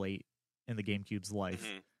super late in the GameCube's life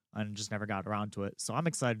Hmm. and just never got around to it. So I'm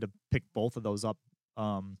excited to pick both of those up.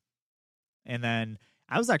 Um, and then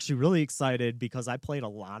I was actually really excited because I played a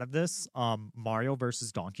lot of this Mario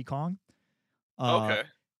versus Donkey Kong. Uh, Okay.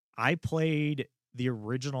 I played the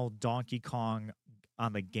original Donkey Kong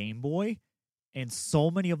on the Game Boy, and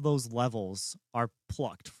so many of those levels are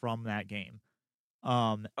plucked from that game.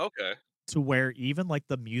 Um, Okay. to where even like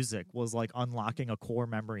the music was like unlocking a core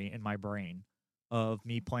memory in my brain of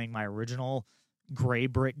me playing my original gray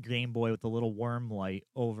brick Game Boy with the little worm light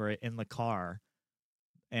over it in the car,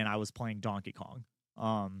 and I was playing Donkey Kong.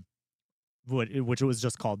 Um, which it was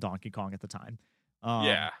just called Donkey Kong at the time.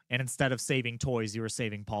 Yeah. And instead of saving toys, you were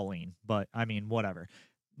saving Pauline. But I mean, whatever.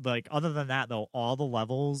 Like other than that, though, all the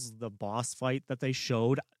levels, the boss fight that they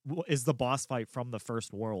showed is the boss fight from the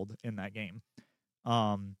first world in that game.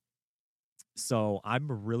 Um, so I'm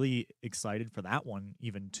really excited for that one,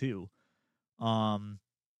 even too. Um,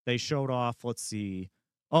 they showed off. Let's see.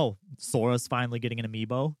 Oh, Sora's finally getting an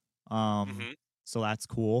amiibo. Um, Hmm. so that's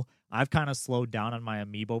cool. I've kind of slowed down on my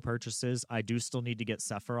amiibo purchases. I do still need to get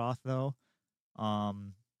Sephiroth though,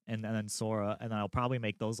 and then Sora, and then I'll probably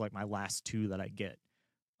make those like my last two that I get.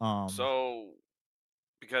 So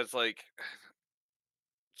because like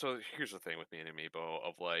so here's the thing with me and Amiibo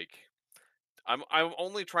of like I'm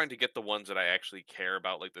only trying to get the ones that I actually care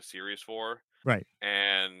about like the series for. Right.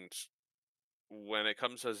 And when it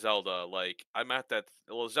comes to Zelda, like I'm at that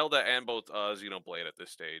Zelda and both Xenoblade at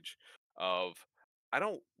this stage of I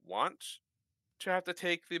don't want to have to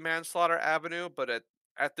take the manslaughter avenue, but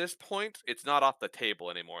at this point it's not off the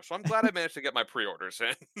table anymore. So I'm glad I managed to get my pre-orders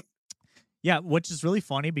in. Yeah, which is really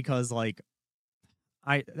funny because like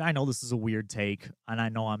I know this is a weird take, and I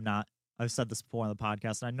know I'm not. I've said this before on the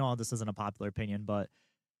podcast, and I know this isn't a popular opinion, but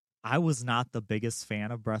I was not the biggest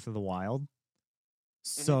fan of Breath of the Wild.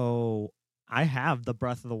 hmm So I have the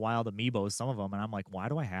Breath of the Wild amiibos, some of them, and I'm like, why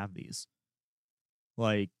do I have these?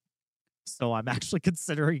 Like, so I'm actually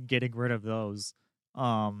considering getting rid of those,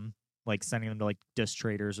 like sending them to like disc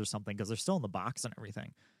traders or something because they're still in the box and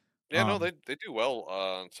everything. Yeah, no, Um, they do well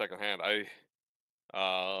on secondhand.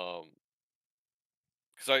 Um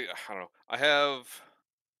because I don't know.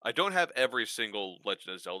 I don't have every single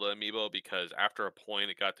Legend of Zelda amiibo because after a point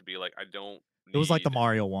it got to be like I don't it was like the need.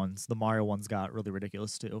 Mario ones. The Mario ones got really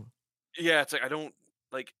ridiculous too. Yeah, it's like I don't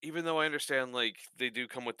like even though I understand like they do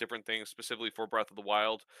come with different things specifically for Breath of the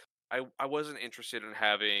Wild, I wasn't interested in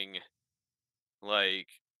having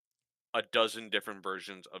like a dozen different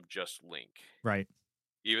versions of just Link. Right,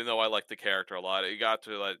 Even though I like the character a lot, it got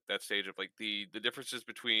to like that stage of like the differences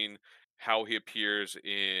between how he appears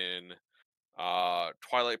in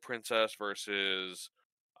Twilight Princess versus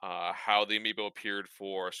how the amiibo appeared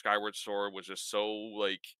for Skyward Sword was just so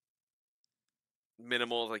like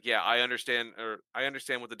minimal. Like, yeah, I understand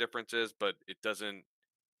what the difference is, but it doesn't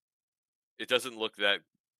look that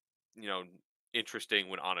you know interesting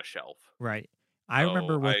when on a shelf. right. I So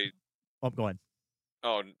remember with. Oh, go ahead.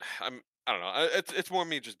 oh I don't know. It's more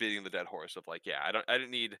me just beating the dead horse of like, yeah, I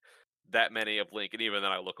didn't need that many of Link, and even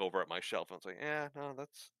then I look over at my shelf and it's like, yeah, no,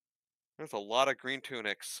 there's a lot of green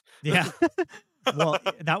tunics. Yeah. Well,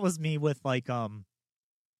 that was me with like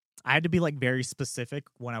I had to be like very specific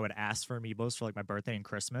when I would ask for amiibos for like my birthday and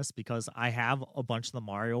Christmas because I have a bunch of the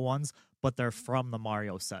Mario ones, but they're from the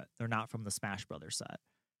Mario set. They're not from the Smash Brothers set.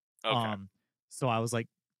 Okay. Um, so I was like,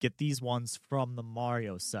 get these ones from the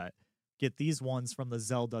Mario set. Get these ones from the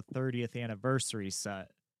Zelda 30th anniversary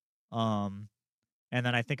set. Um, and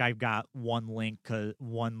then I think I've got one link,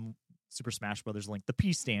 one Super Smash Brothers link, the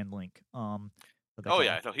P stand link. What they Oh call,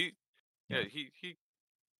 yeah, no, you know,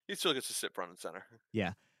 he still gets to sit front and center.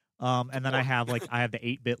 yeah. It's And then I important. have like I have the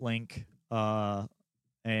 8-bit link,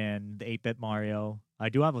 and the 8-bit Mario. I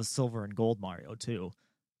do have a silver and gold Mario too.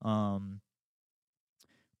 Um,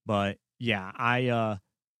 but yeah,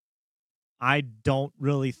 I don't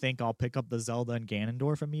really think I'll pick up the Zelda and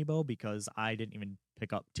Ganondorf amiibo because I didn't even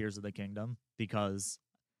pick up Tears of the Kingdom because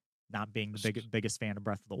not being the biggest fan of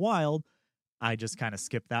Breath of the Wild, I just kind of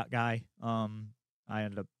skipped that guy. I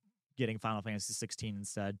ended up getting Final Fantasy 16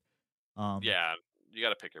 instead. Um, Yeah, you got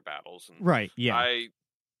to pick your battles, and right, yeah, I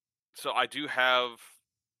so I do have.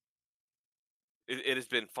 It has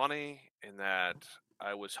been funny in that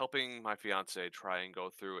I was helping my fiance try and go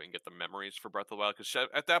through and get the memories for Breath of the Wild because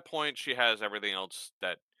at that point she has everything else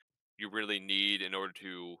that you really need in order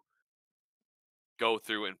to go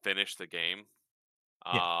through and finish the game.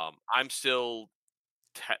 yeah, I'm still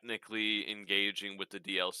technically engaging with the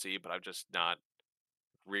DLC, but I've just not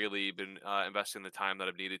really been investing the time that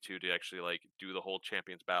I've needed to actually like do the whole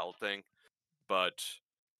Champions Battle thing. But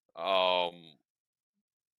um,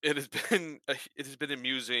 it has been it has been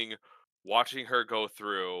amusing watching her go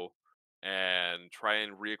through and try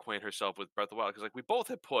and reacquaint herself with Breath of the Wild because like we both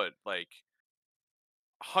had put like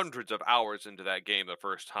hundreds of hours into that game the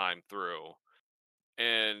first time through,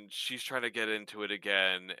 and she's trying to get into it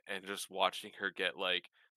again, and just watching her get like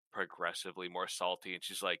progressively more salty, and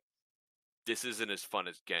she's like, "This isn't as fun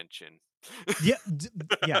as Genshin." yeah,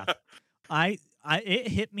 yeah. It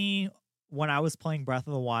hit me when I was playing Breath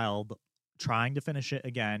of the Wild, trying to finish it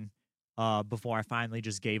again, before I finally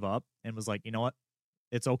just gave up and was like, you know what,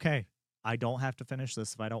 it's okay. I don't have to finish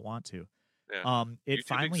this if I don't want to. Yeah, Um, it YouTube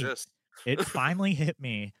finally, exists. it finally hit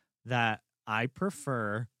me that I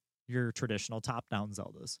prefer your traditional top-down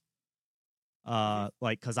Zeldas. hmm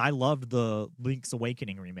Like because I loved the Link's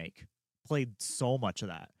Awakening remake, played so much of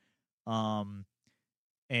that. Um,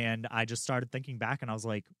 and I just started thinking back and I was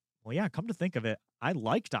like, well, yeah, come to think of it, I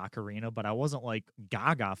liked Ocarina, but I wasn't like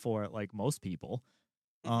gaga for it like most people.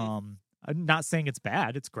 hmm I'm not saying it's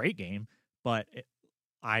bad, it's a great game, but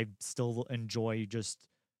I still enjoy just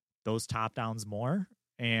those top downs more.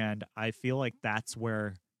 and I feel like that's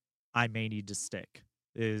where I may need to stick.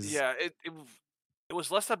 Is Yeah, it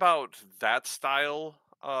was less about that style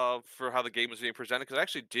for how the game was being presented,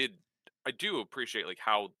 because I do appreciate like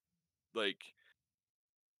like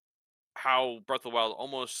how Breath of the Wild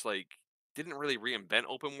almost like didn't really reinvent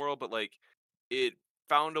open world, but like it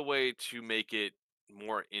found a way to make it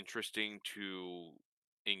more interesting to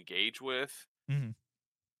engage with. Mhm.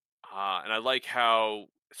 And I like how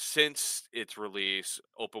since its release,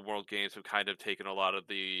 open world games have kind of taken a lot of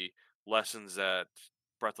the lessons that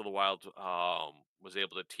Breath of the Wild was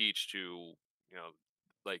able to teach to,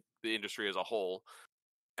 like the industry as a whole.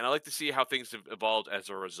 And I like to see how things have evolved as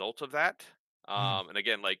a result of that. Mhm. And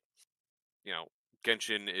again, like, you know,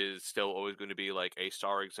 Genshin is still always going to be like a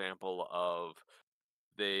star example of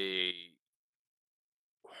they,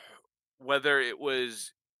 whether it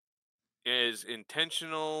was as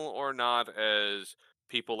intentional or not as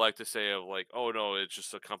people like to say of like, oh no, it's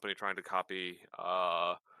just a company trying to copy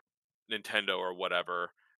Nintendo or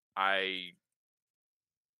whatever. I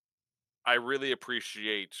I really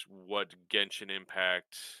appreciate what Genshin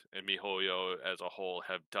Impact and MiHoYo as a whole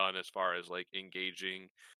have done as far as like engaging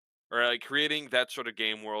or like creating that sort of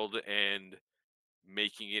game world and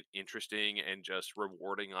making it interesting and just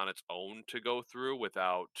rewarding on its own to go through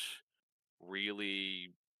without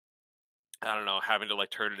really, I don't know, having to like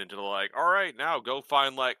turn it into like, all right, now go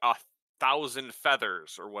find like 1,000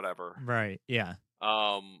 feathers or whatever. Right. Yeah.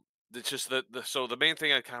 Um, it's just so the main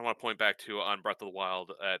thing I kind of want to point back to on Breath of the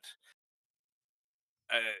Wild at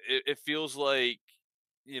it feels like,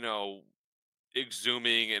 you know,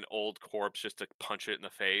 exhuming an old corpse just to punch it in the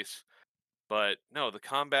face. But no, the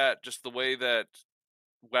combat, just the way that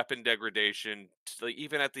weapon degradation, like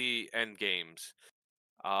even at the end games,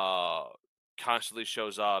 uh, constantly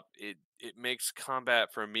shows up. It makes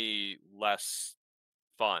combat for me less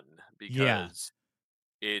fun Yeah. because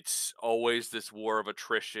it's always this war of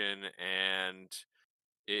attrition, and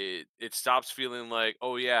it stops feeling like,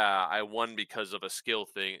 oh yeah, I won because of a skill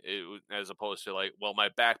thing, as opposed to like, well, my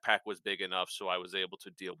backpack was big enough so I was able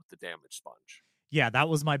to deal with the damage sponge. Yeah, that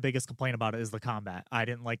was my biggest complaint about it is the combat. I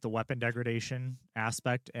didn't like the weapon degradation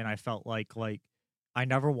aspect, and I felt like I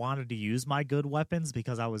never wanted to use my good weapons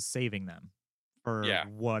because I was saving them for Yeah,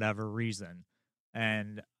 whatever reason.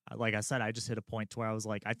 And like I said, I just hit a point to where I was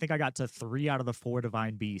like, I think I got to 3 out of the 4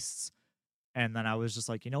 divine beasts, and then I was just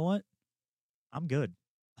like, you know what? I'm good.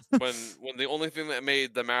 when the only thing that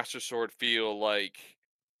made the Master Sword feel like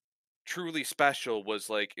truly special was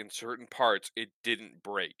like in certain parts it didn't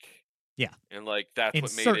break, Yeah, and like that's in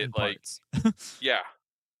what made it certain like, parts. yeah.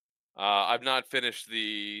 I've not finished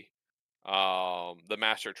the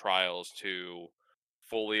master trials to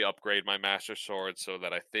fully upgrade my master sword so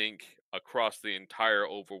that I think across the entire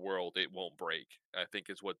overworld it won't break. I think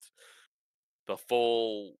is what the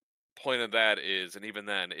full point of that is, and even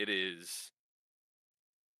then it is.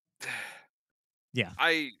 Yeah,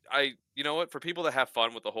 I you know what, for people that have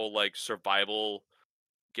fun with the whole like survival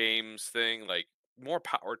games thing, like more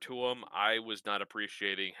power to them. I was not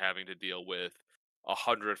appreciating having to deal with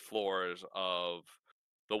 100 floors of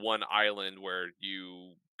the one island where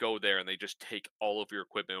you go there and they just take all of your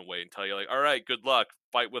equipment away and tell you like, all right, good luck,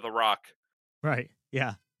 fight with a rock. right.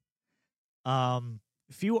 Yeah. A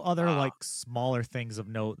few other Uh, like smaller things of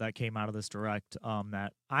note that came out of this direct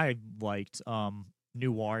that I liked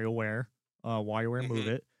new WarioWare, WarioWare Move hmm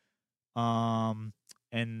It.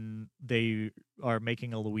 And they are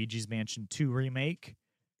making a Luigi's Mansion 2 remake.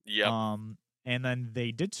 yep, Um and then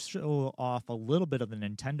they did show off a little bit of the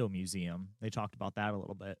Nintendo Museum. They talked about that a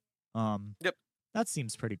little bit. Um yep, that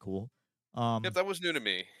seems pretty cool. yep. Um That was new to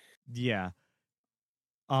me. yeah.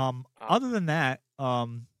 Uh, Other than that,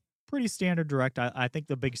 pretty standard direct. I think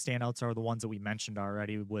the big standouts are the ones that we mentioned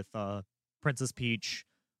already with Princess Peach,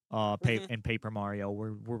 hmm and Paper Mario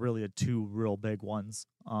were really the two real big ones,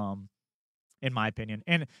 in my opinion,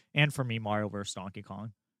 and for me, Mario versus Donkey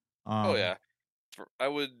Kong. Oh Um, yeah,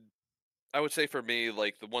 I would say for me,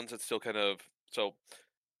 like the ones that still kind of, so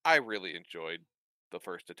I really enjoyed the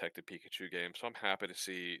first Detective Pikachu game, so I'm happy to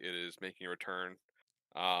see it is making a return.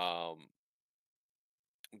 Um,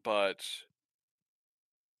 but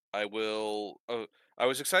I will. I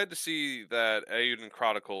was excited to see that Aiden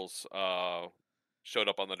Chronicles showed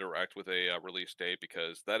up on the direct with a release date,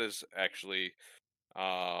 because that is actually,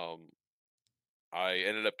 um, I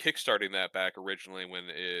ended up kickstarting that back originally when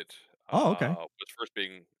it oh, okay. was first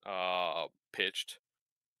being pitched.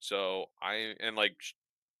 So and like,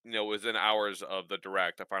 within hours of the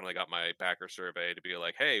direct, I finally got my backer survey to be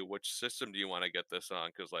like, hey, which system do you want to get this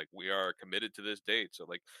on? Because like we are committed to this date. So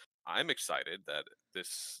like I'm excited that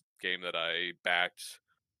this game that I backed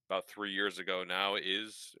about 3 years ago now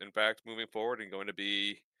is in fact moving forward and going to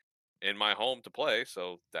be in my home to play.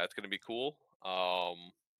 So that's going to be cool.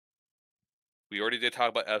 We already did talk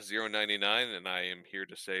about F-Zero 99, and I am here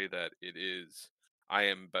to say that it is. I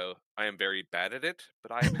am very bad at it,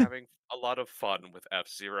 but I am having a lot of fun with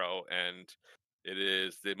F-Zero, and it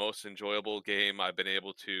is the most enjoyable game I've been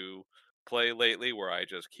able to play lately, where I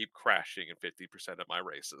just keep crashing in 50% of my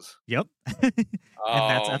races. Yep. And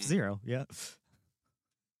that's Um, F-Zero. Yeah.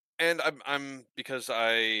 and I'm because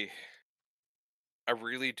I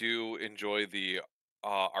really do enjoy the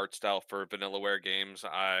art style for Vanillaware games.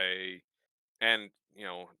 And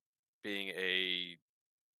being a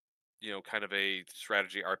kind of a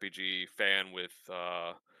strategy RPG fan with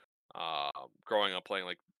growing up playing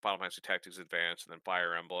like Final Fantasy Tactics Advance and then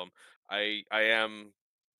Fire Emblem, I am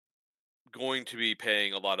going to be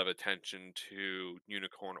paying a lot of attention to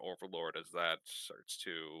Unicorn Overlord as that starts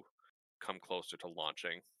to come closer to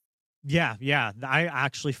launching. Yeah, yeah. I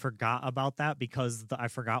actually forgot about that because I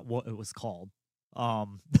forgot what it was called.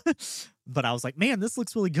 Um, but I was like, man, this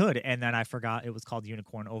looks really good, and then I forgot it was called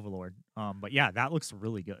Unicorn Overlord. But yeah, that looks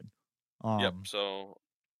really good. Yep. Um, So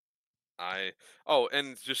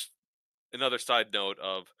and just another side note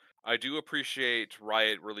of I do appreciate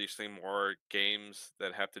Riot releasing more games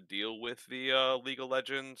that have to deal with the League of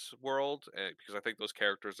Legends world, because I think those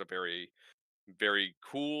characters are very, very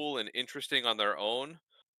cool and interesting on their own,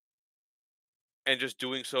 and just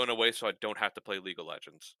doing so in a way so I don't have to play League of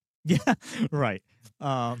Legends. yeah, right.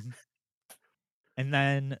 Um, and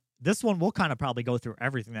then this one we'll kind of probably go through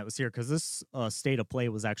everything that was here because this state of play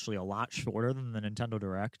was actually a lot shorter than the Nintendo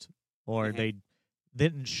Direct, or Hmm. they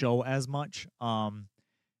didn't show as much.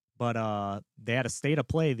 But they had a state of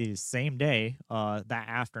play the same day, that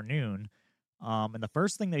afternoon. And the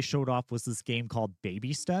first thing they showed off was this game called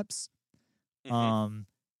Baby Steps. Hmm. Um,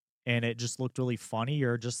 and it just looked really funny.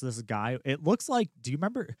 You're just this guy. It looks like, do you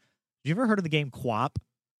remember? Have you ever heard of the game Quap?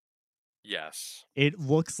 Yes. It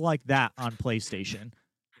looks like that on PlayStation.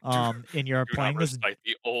 Do And you're do not playing this. recite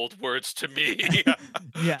the old words to me.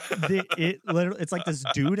 Yeah, it literally, it's like this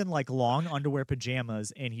dude in like long underwear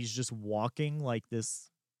pajamas, and he's just walking like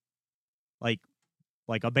this, like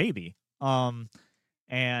like a baby.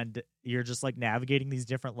 And you're just like navigating these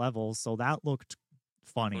different levels. So that looked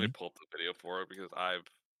Let me funny. pull up the video for it because I've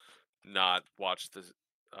not watched the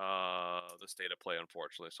state of play,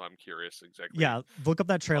 unfortunately, so I'm curious exactly. Yeah, look up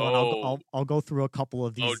that trailer, and Oh, I'll go through a couple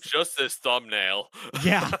of oh, these. just this thumbnail.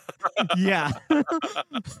 Yeah, yeah.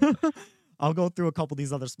 I'll go through a couple of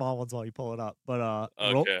these other small ones while you pull it up. But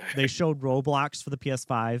Okay. they showed Roblox for the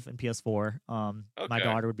PS5 and PS4. My Okay.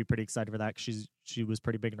 daughter would be pretty excited for that because she was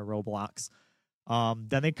pretty big into Roblox.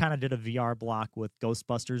 Then they kind of did a VR block with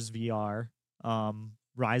Ghostbusters VR.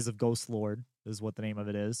 Rise of Ghost Lord is what the name of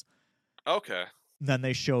it is. Okay. Then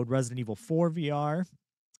they showed Resident Evil 4 VR,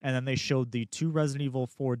 and then they showed the two Resident Evil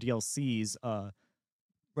 4 DLCs,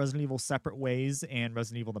 Resident Evil Separate Ways and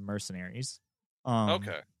Resident Evil the Mercenaries. Um,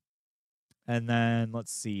 Okay. and then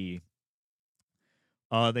let's see.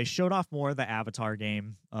 They showed off more of the Avatar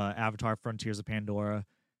game, Avatar Frontiers of Pandora.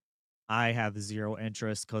 I have zero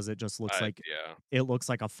interest because it just looks like Yeah. it looks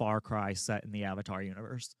like a Far Cry set in the Avatar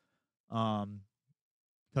universe. Um,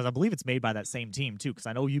 because I believe it's made by that same team too. Because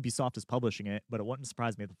I know Ubisoft is publishing it, but it wouldn't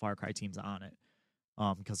surprise me if the Far Cry team's on it.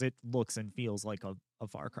 Because it looks and feels like a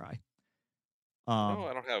Far Cry. No, Um,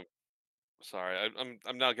 I don't have. Sorry,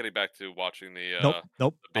 I'm now getting back to watching nope,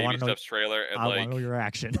 nope. the Baby Steps trailer and I want to know like your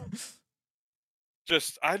reaction.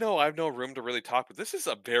 just I know I have no room to really talk, but this is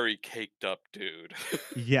a very caked up dude.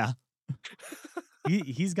 Yeah,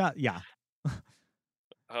 he's got, yeah.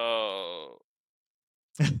 Oh,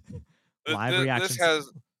 Live this reactions.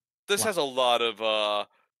 has a lot of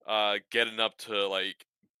getting up to like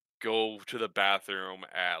go to the bathroom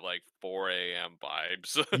at like 4 a.m.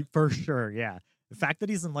 vibes. For sure, yeah. The fact that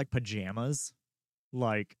he's in like pajamas,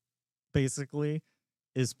 like basically,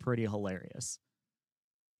 is pretty hilarious.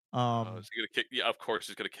 Is Um, he gonna kick? Yeah, of course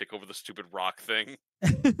he's gonna kick over the stupid rock thing.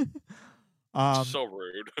 um, So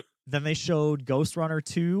rude. then they showed Ghost Runner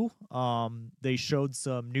 2. They showed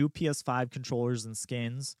some new PS5 controllers and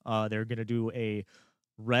skins. They're gonna do a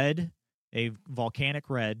volcanic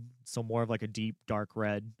red, so more of like a deep dark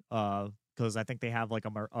red. Because I think they have like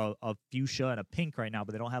a fuchsia and a pink right now,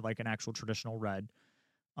 but they don't have like an actual traditional red.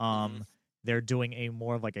 Hmm. Um, they're doing a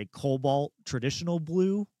more of like a cobalt traditional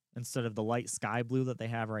blue instead of the light sky blue that they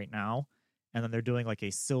have right now, and then they're doing like a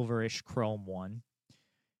silverish chrome one.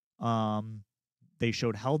 Um, they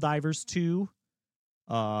showed Helldivers 2.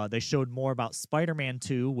 They showed more about Spider-Man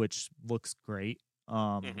 2, which looks great.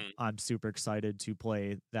 Hmm. I'm super excited to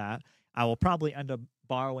play that. I will probably end up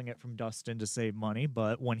borrowing it from Dustin to save money,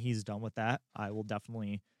 but when he's done with that, I will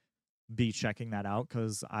definitely be checking that out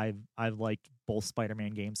because I've liked both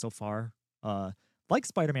Spider-Man games so far. Like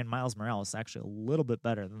Spider-Man Miles Morales actually a little bit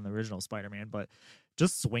better than the original Spider-Man, but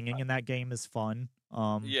just swinging in that game is fun.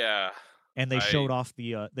 Yeah, And I they showed off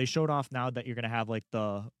now that you're gonna have like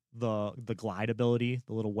the glide ability,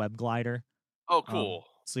 the little web glider. oh cool.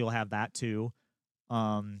 So you'll have that too.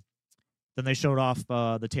 Um, then they showed off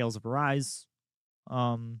the Tales of Arise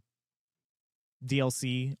um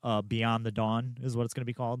DLC, Beyond the Dawn is what it's gonna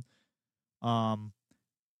be called. Um,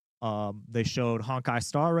 they showed Honkai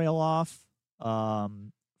Star Rail off.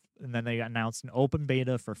 Um, and then they announced an open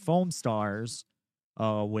beta for Foam Stars,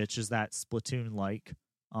 which is that Splatoon like.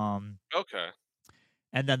 Okay.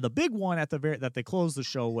 And then the big one at the very that they closed the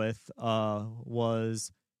show with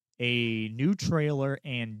was a new trailer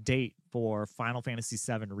and date for Final Fantasy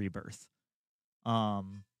VII Rebirth.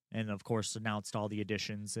 And of course announced all the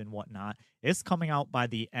additions and whatnot. It's coming out by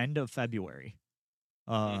the end of February.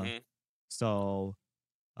 Hmm. So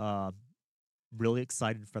uh, really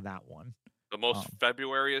excited for that one. The most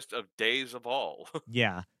Februaryest of days of all.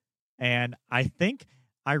 Yeah, and I think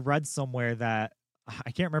I read somewhere that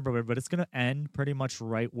I can't remember where, but it's going to end pretty much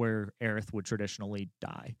right where Aerith would traditionally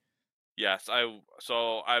die. Yes,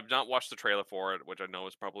 I've not watched the trailer for it, which I know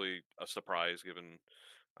is probably a surprise given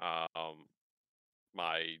um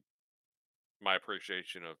my my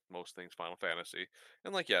appreciation of most things Final Fantasy.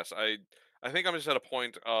 And like yes, I think I'm just at a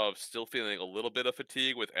point of still feeling a little bit of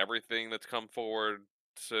fatigue with everything that's come forward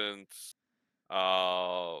since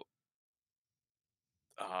uh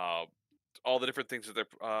uh all the different things that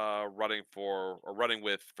they're running for or running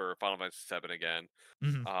with for Final Fantasy VII again.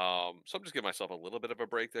 Mhm. So I'm just giving myself a little bit of a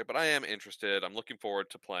break there, but I am interested. I'm looking forward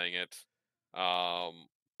to playing it.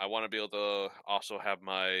 I want to be able to also have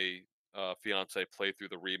my fiance play through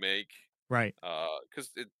the remake Right.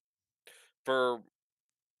 because it for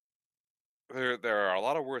there are a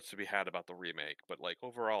lot of words to be had about the remake, but like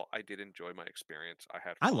overall, I did enjoy my experience. I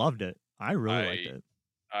had I fun. loved it. I really liked I it.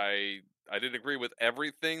 I I didn't agree with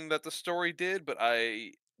everything that the story did, but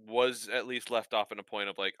I was at least left off in a point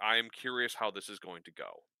of like I am curious how this is going to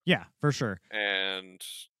go. Yeah, for sure. And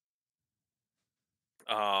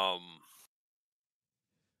um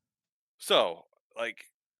so like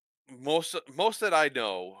most that I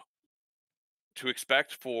know to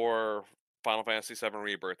expect for Final Fantasy VII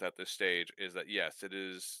Rebirth at this stage is that yes, it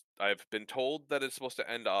is I've been told that it's supposed to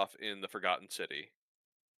end off in the Forgotten City.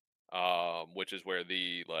 Which is where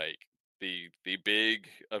the big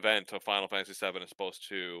event of Final Fantasy VII is supposed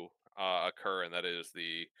to occur, and that is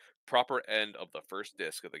the proper end of the first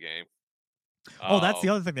disc of the game. Oh, that's the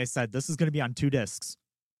Um, other thing they said. This is going to be on 2 discs.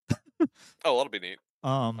 oh, that'll be neat.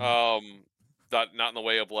 Um, Um, not in the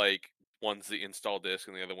way of like one's the install disc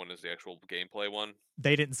and the other one is the actual gameplay one.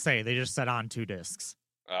 they didn't say. They just said on 2 discs.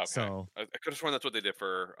 Okay, So, I could have sworn that's what they did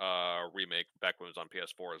for remake back when it was on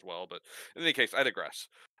PS4 as well. But in any case, I digress.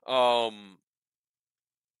 Um,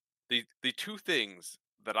 the two things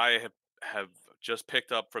that I have just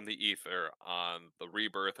picked up from the ether on the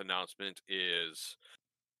Rebirth announcement is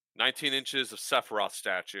 19 inches of Sephiroth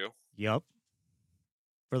statue, yep,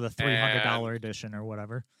 for the and $300 edition or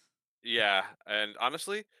whatever. yeah, and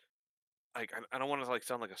honestly, like I don't want to like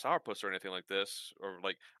sound like a sourpuss or anything like this, or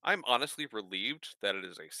like I'm honestly relieved that it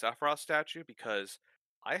is a Sephiroth statue because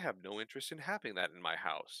I have no interest in having that in my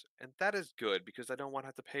house, and that is good because I don't want to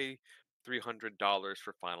have to pay $300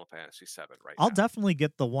 for Final Fantasy VII right I'll now. definitely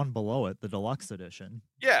get the one below it, the deluxe edition,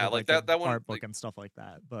 Yeah, with like like the that one, art book like and stuff like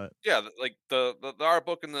that. But yeah, like the art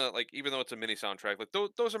book and the like, even though it's a mini soundtrack, like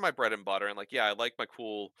those are my bread and butter. And like, yeah, I like my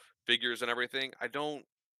cool figures and everything. I don't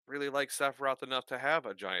really like Sephiroth enough to have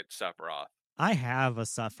a giant Sephiroth. I have a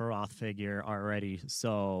Sephiroth figure already,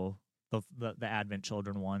 so the Advent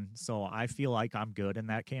Children one. So I feel like I'm good in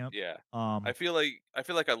that camp. Yeah, Um, I feel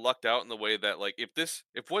like I lucked out in the way that like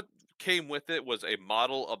if what came with it was a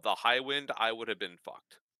model of the Highwind, I would have been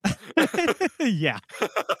fucked. yeah,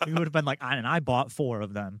 you would have been like, and I bought 4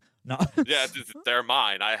 of them. No, Yeah, they're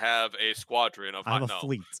mine. I have a squadron of I have a no.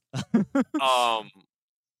 fleet. Um,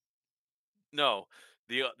 no.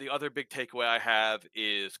 The other big takeaway I have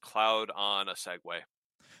is Cloud on a Segway.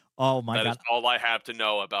 Oh my That is god, all I have to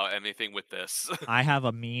know about anything with this. I have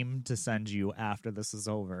a meme to send you after this is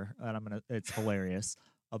over, and it's hilarious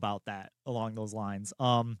about that along those lines.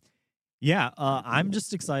 Yeah, I'm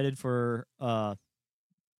just excited for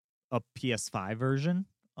a PS5 version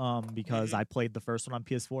because Hmm. I played the first one on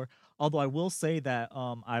PS4. Although I will say that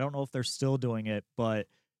I don't know if they're still doing it, but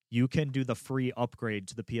you can do the free upgrade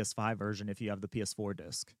to the PS5 version if you have the PS4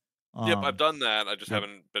 disc. Yep, I've done that. I just Yep.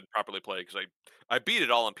 haven't been properly played because I beat it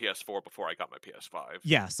all on PS4 before I got my PS5.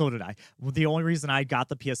 Yeah, so did I. Well, the only reason I got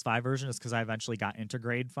the PS5 version is because I eventually got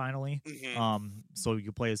Intergrade finally. Hmm. So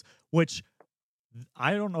you play as which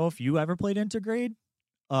I don't know if you ever played Intergrade.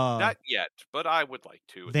 Not yet, but I would like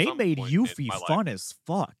to at They some made point in Yuffie my life. fun as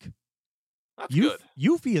fuck. That's good.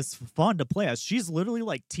 Yuffie is fun to play as. She's literally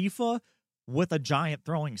like Tifa with a giant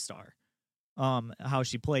throwing star. How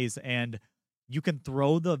she plays, and you can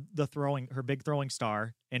throw the throwing her big throwing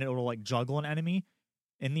star, and it'll like juggle an enemy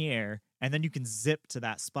in the air, and then you can zip to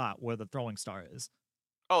that spot where the throwing star is.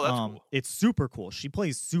 Oh, that's cool. It's super cool. She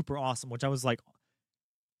plays super awesome, which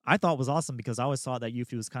I thought was awesome because I always thought that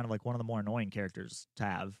Yuffie was kind of like one of the more annoying characters to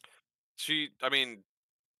have. I mean,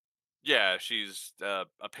 yeah, she's a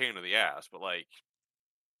pain in the ass, but like,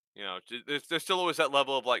 there's still always that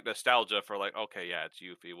level of like nostalgia for like, okay, yeah, it's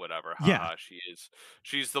Yuffie, whatever, Yeah, haha.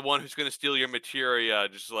 She's the one who's gonna steal your materia.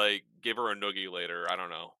 Just like give her a noogie later. I don't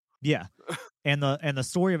know. yeah. And the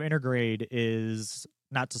story of Intergrade is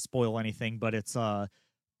not to spoil anything, but it's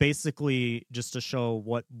basically just to show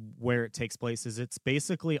where it takes place is it's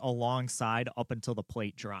basically alongside up until the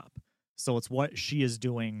plate drop. So it's what she is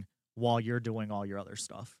doing while you're doing all your other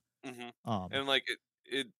stuff. Hmm. Um And like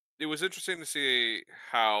it was interesting to see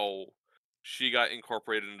how she got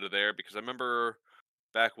incorporated into there because I remember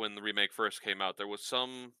back when the remake first came out, there was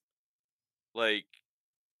like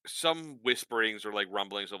some whisperings or like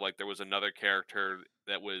rumblings of like there was another character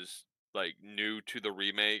that was like new to the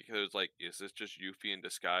remake. It was like, is this just Yuffie in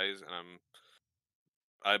disguise? And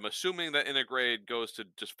I'm assuming that Intergrade goes to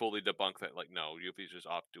just fully debunk that. Like, no, Yuffie's just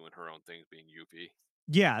off doing her own things, being Yuffie.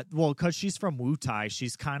 yeah, well, because she's from Wutai,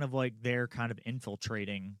 she's kind of like they're kind of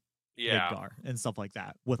infiltrating Yeah, Midgar and stuff like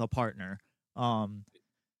that with a partner. Um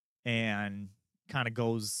and kind of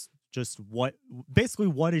goes just what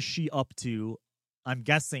is she up to? I'm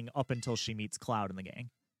guessing up until she meets Cloud in the gang.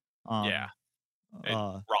 yeah, Um and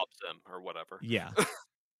robs them or whatever. yeah.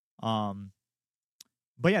 Um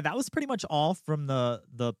but yeah, that was pretty much all from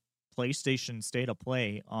the PlayStation State of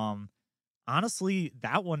Play. Honestly,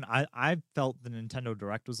 that one I felt the Nintendo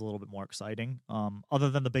Direct was a little bit more exciting. Other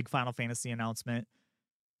than the big Final Fantasy announcement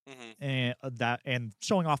Hmm. and that and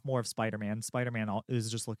showing off more of Spider-Man. Spider-Man is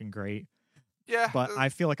just looking great. Yeah, But I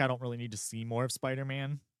feel like I don't really need to see more of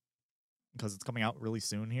Spider-Man because it's coming out really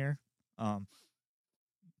soon here. Um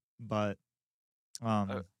but uh,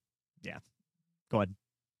 um yeah, go ahead.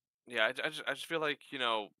 yeah. I just feel like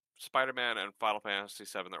Spider-Man and Final Fantasy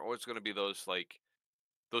VII. They're always going to be those like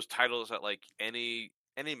those titles that like any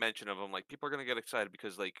mention of them, like people are gonna get excited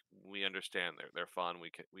because like we understand they're fun.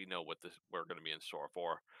 We know what we're gonna be in store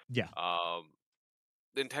for. Yeah. Um,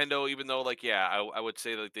 Nintendo, even though like yeah, I would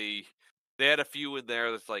say that they had a few in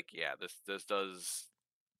there that's like yeah, this does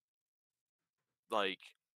like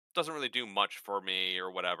doesn't really do much for me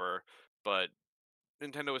or whatever, but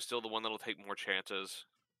Nintendo is still the one that'll take more chances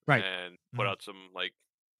Right. and put Mhm. out some like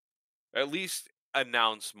at least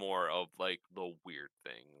announce more of like the weird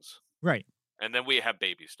things. Right. And then we have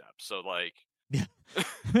baby steps. So like Yeah.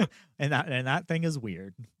 And that thing is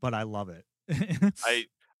weird, but I love it. I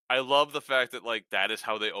I love the fact that like that is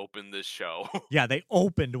how they open this show. Yeah, they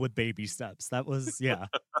opened with baby steps. That was yeah.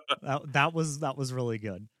 That was really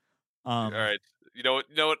good. All Um right,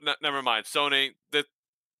 never mind. Sony,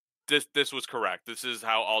 this was correct. This is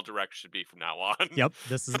how all directs should be from now on. yep,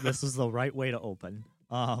 this is the right way to open.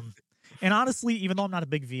 And honestly, even though I'm not a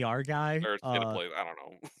big VR guy, or state of play. I don't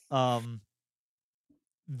know. um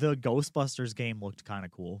the Ghostbusters game looked kind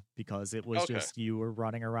of cool because it was Okay. just you were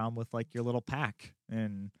running around with like your little pack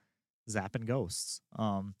and zapping ghosts.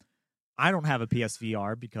 I don't have a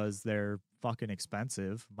PSVR because they're fucking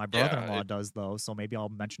expensive. My Yeah. brother-in-law does though, so maybe I'll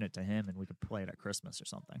mention it to him and we could play it at Christmas or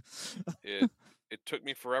something. It it took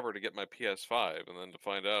me forever to get my PS5, and then to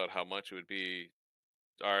find out how much it would be.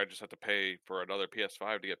 Or I just have to pay for another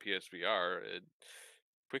PS5 to get PSVR. It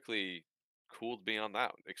quickly cooled me on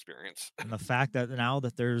that experience. And the fact that now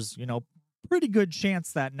that there's, pretty good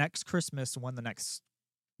chance that next Christmas when the next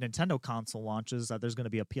Nintendo console launches that there's going to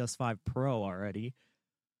be a PS5 Pro already.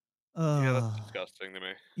 Yeah, that's Uh disgusting to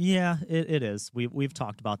me. yeah, it is. We've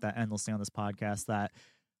talked about that endlessly on this podcast that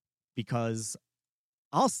because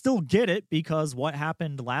I'll still get it because what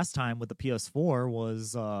happened last time with the PS4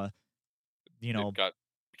 was you It know,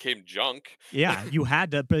 became junk. yeah, you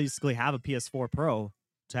had to basically have a PS4 Pro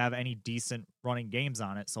to have any decent running games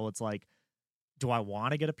on it. So it's like, do I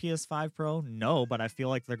want to get a PS5 Pro? No, but I feel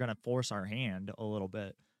like they're gonna force our hand a little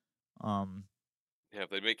bit. Um, Yeah, if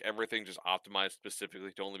they make everything just optimized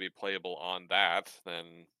specifically to only be playable on that,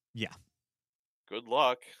 then yeah, good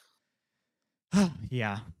luck.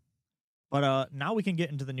 yeah. But now we can get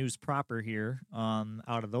into the news proper here.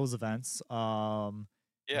 Out of those events,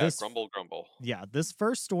 Yeah, this grumble, grumble. yeah, this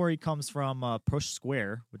first story comes from Push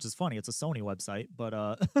Square, which is funny. It's a Sony website,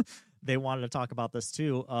 but they wanted to talk about this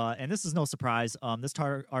too. And this is no surprise. This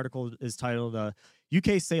article is titled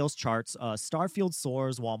 "UK Sales Charts: Starfield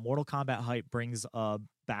Soars While Mortal Kombat Hype Brings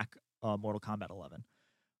Back Mortal Kombat 11."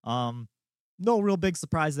 Um, no real big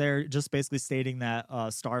surprise there. Just basically stating that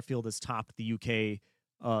Starfield has topped the UK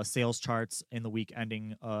sales charts in the week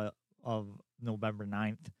ending of November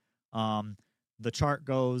 9th. The chart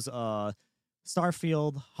goes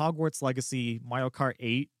Starfield, Hogwarts Legacy, Mario Kart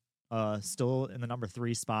 8, still in the number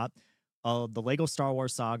 3 spot. The Lego Star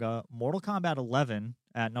Wars Saga, Mortal Kombat 11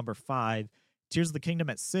 at number 5, Tears of the Kingdom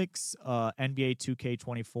at 6, NBA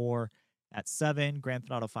 2K24 at 7, Grand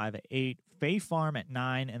Theft Auto 5 at 8, Fae Farm at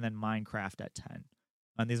 9, and then Minecraft at 10.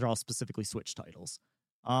 And these are all specifically Switch titles.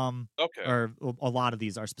 Okay. Or a lot of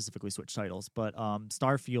these are specifically Switch titles, but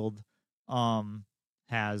Starfield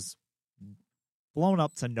has blown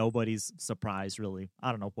up to nobody's surprise, really.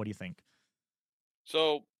 I don't know. What do you think?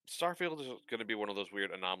 So Starfield is going to be one of those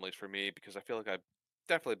weird anomalies for me because I feel like I've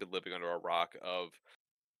definitely been living under a rock.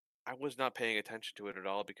 I was not paying attention to it at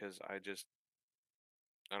all because I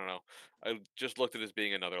don't know. I just looked at it as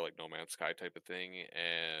being another like No Man's Sky type of thing,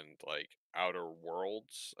 and like Outer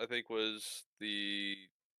Worlds, I think was the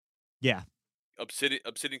Yeah.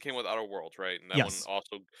 Obsidian came with Outer Worlds, right? And that one Yes.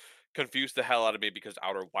 also confused the hell out of me because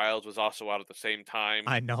Outer Wilds was also out at the same time,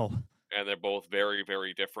 I know. and they're both very,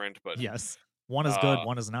 very different. But Yes. One is good, uh,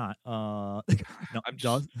 one is not. No, I'm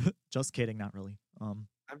just, just kidding, not really.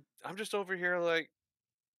 I'm just over here like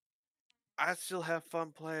I still have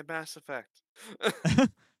fun playing Mass Effect.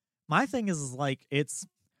 My thing is like it's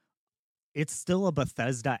still a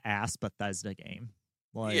Bethesda ass Bethesda game.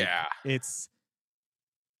 Like Yeah, it's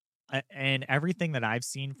and everything that I've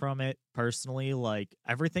seen from it personally, like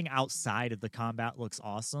everything outside of the combat looks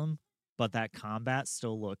awesome, but that combat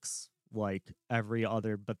still looks like every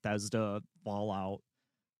other Bethesda Fallout.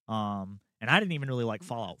 And I didn't even really like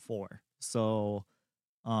Fallout 4. So,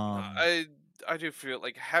 um I I do feel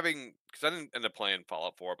like having because I didn't end up playing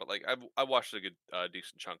Fallout 4, but like I watched a good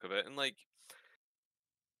decent chunk of it, and like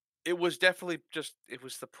it was definitely just it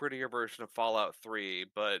was the prettier version of Fallout 3,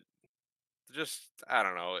 but just I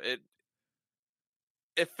don't know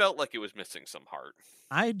it felt like it was missing some heart.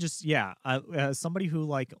 I just yeah, as somebody who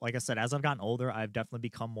like I said, as I've gotten older, I've definitely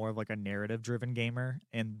become more of like a narrative driven gamer,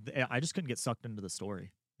 and I just couldn't get sucked into the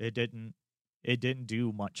story. It didn't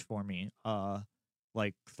do much for me.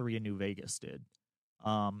 Like 3 in New Vegas did.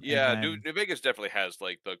 And Yeah, then New Vegas definitely has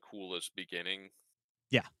like the coolest beginning.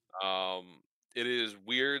 yeah, Um, it is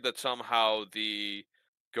weird that somehow the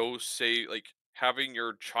ghost say like having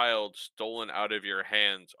your child stolen out of your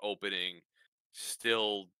hands opening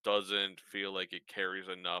still doesn't feel like it carries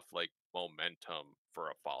enough like momentum for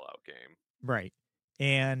a Fallout game. right.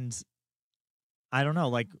 And I don't know,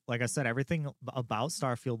 like I said, everything about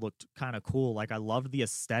Starfield looked kind of cool. Like I loved the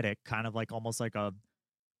aesthetic, kind of like almost like a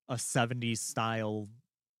 70s style.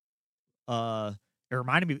 uh it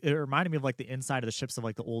reminded me of like the inside of the ships of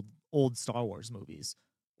like the old Star Wars movies.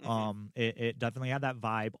 Hmm. It definitely had that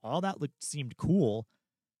vibe. All that looked seemed cool,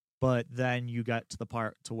 but then you got to the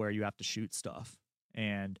part to where you have to shoot stuff.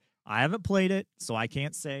 And I haven't played it, so I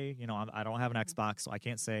can't say, I don't have an Xbox, so I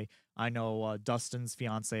can't say. I know Dustin's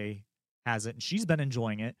fiance has it and she's been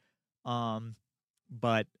enjoying it. Um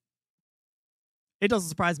but it doesn't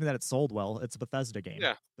surprise me that it sold well. It's a Bethesda game.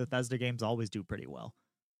 Yeah, Bethesda games always do pretty well.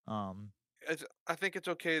 Um I think it's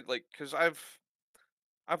okay, like because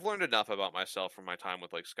I've learned enough about myself from my time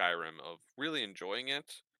with like Skyrim of really enjoying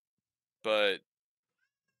it, but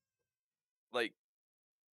like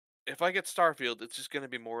if I get Starfield, it's just gonna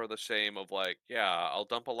be more of the same of like, yeah, I'll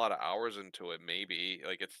dump a lot of hours into it, maybe.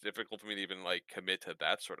 Like it's difficult for me to even like commit to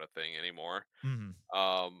that sort of thing anymore. mhm,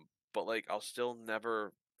 But like I'll still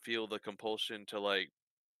never feel the compulsion to like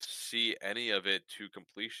see any of it to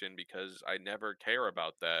completion because I never care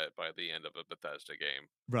about that by the end of a Bethesda game.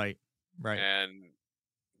 right. Right. And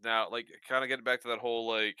now like kind of getting back to that whole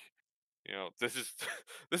like, this is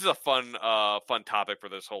this is a fun topic for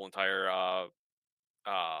this whole entire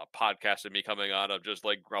podcast of me coming on of just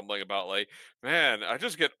like grumbling about like, man, I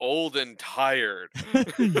just get old and tired.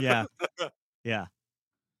 Yeah. Yeah.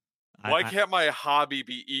 Why I can't my hobby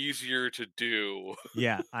be easier to do?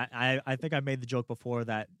 Yeah, I think I made the joke before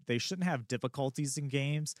that they shouldn't have difficulties in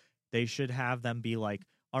games. They should have them be like,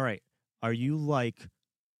 all right, are you like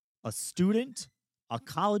a student, a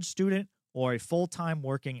college student, or a full time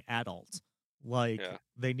working adult? Like Yeah.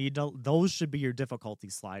 they need to those should be your difficulty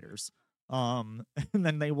sliders. And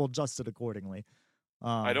then they will adjust it accordingly.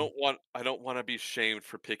 Um, I don't want to be shamed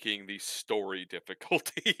for picking the story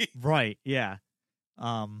difficulty. right, yeah.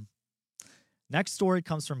 Um, Next story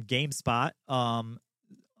comes from GameSpot.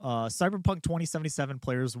 Cyberpunk 2077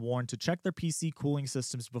 players warned to check their PC cooling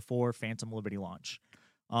systems before Phantom Liberty launch.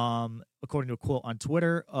 According to a quote on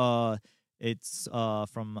Twitter, it's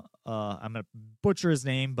from I'm gonna butcher his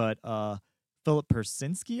name, but Philip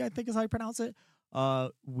Persinski, I think is how you pronounce it.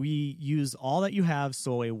 We use all that you have,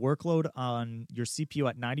 so a workload on your CPU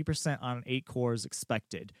at 90% on 8 cores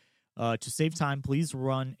expected. To save time, please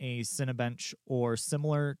run a Cinebench or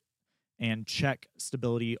similar and check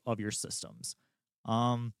stability of your systems.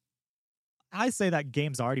 Um, I say that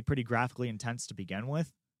game's already pretty graphically intense to begin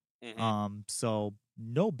with. hmm So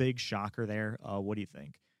no big shocker there. What do you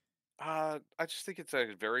think? I just think it's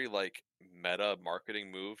a very like meta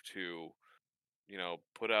marketing move to,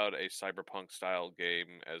 put out a cyberpunk style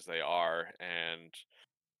game as they are and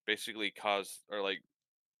basically cause or like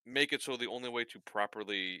make it so the only way to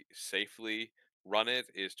properly safely run it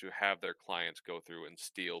is to have their clients go through and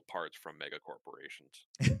steal parts from mega corporations.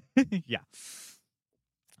 Yeah.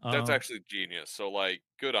 That's Um, actually genius. So like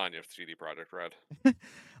good on you, CD Project Red.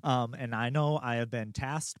 and I know I have been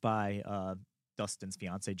tasked by Dustin's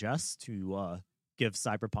fiance Jess to give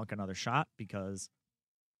Cyberpunk another shot because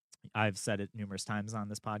I've said it numerous times on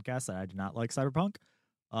this podcast that I do not like Cyberpunk.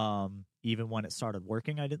 Even when it started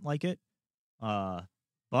working, I didn't like it. Uh,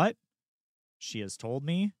 but she has told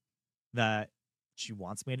me that she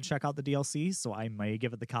wants me to check out the DLC, so I may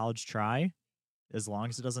give it the college try as long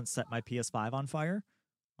as it doesn't set my PS5 on fire.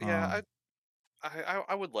 Yeah, Um,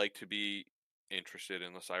 I would like to be interested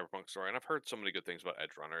in the cyberpunk story, and I've heard so many good things about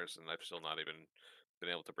Edge Runners, and I've still not even been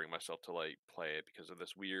able to bring myself to like play it because of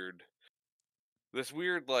this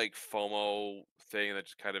weird like FOMO thing that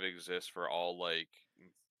just kind of exists for all like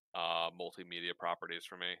multimedia properties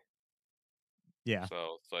for me. yeah,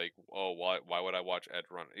 So it's like, oh, why would I watch Edge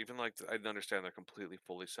Runner? Even like I understand they're completely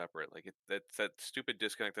fully separate. Like that's that stupid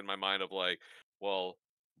disconnect in my mind of like, well,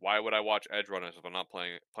 why would I watch Edge Runners if I'm not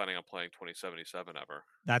planning on playing 2077 ever?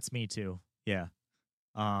 that's me too. Yeah.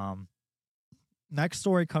 Um, Next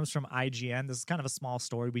story comes from IGN. This is kind of a small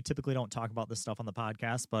story. We typically don't talk about this stuff on the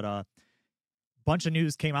podcast, but bunch of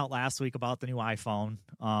news came out last week about the new iPhone.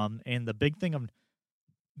 And the big thing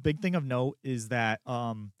of note is that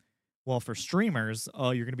well, for streamers,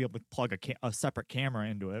 you're going to be able to plug a separate camera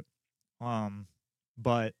into it.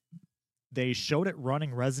 But they showed it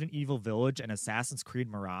running Resident Evil Village and Assassin's Creed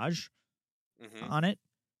Mirage hmm on it.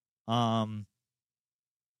 Um,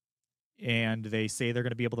 and they say they're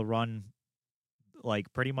going to be able to run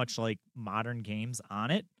like pretty much like modern games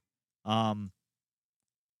on it. Um,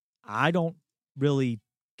 I don't really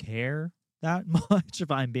care that much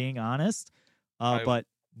if I'm being honest. I But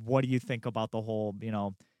what do you think about the whole,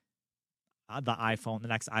 the iPhone, the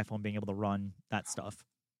next iPhone being able to run that stuff?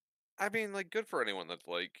 I mean, like, good for anyone that's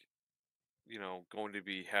like, going to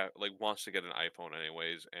be like wants to get an iPhone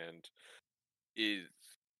anyways, and is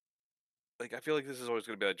like, I feel like this is always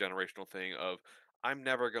going to be a generational thing of I'm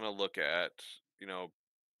never going to look at you know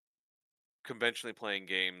conventionally playing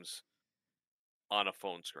games on a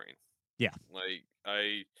phone screen. Yeah, Like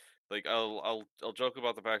I'll joke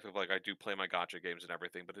about the fact of like I do play my gotcha games and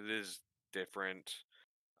everything, but it is different.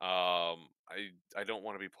 I don't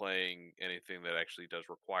want to be playing anything that actually does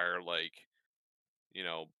require like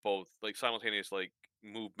both like simultaneous like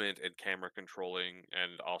movement and camera controlling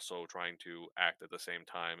and also trying to act at the same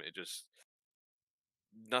time. It just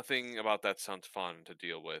nothing about that sounds fun to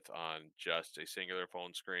deal with on just a singular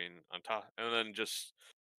phone screen on top, and then just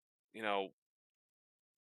you know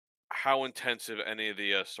how intensive any of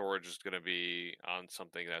the storage is going to be on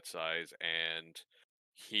something that size and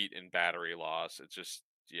heat and battery loss. It's just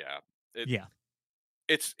yeah, it yeah,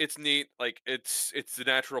 it's neat. Like it's the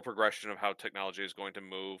natural progression of how technology is going to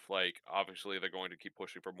move. Like obviously they're going to keep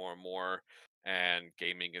pushing for more and more, and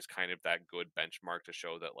gaming is kind of that good benchmark to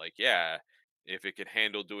show that like yeah, if it can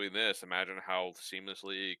handle doing this, imagine how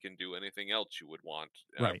seamlessly it can do anything else you would want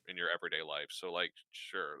right, in your everyday life. So like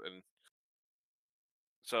sure, and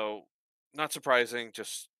so not surprising.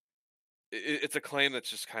 Just it's a claim that's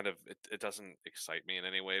just kind of it doesn't excite me in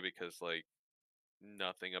any way because like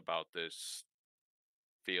nothing about this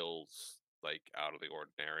feels like out of the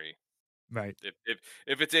ordinary. right,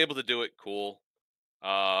 If it's able to do it, cool.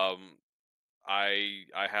 Um, I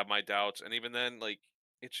have my doubts, and even then, like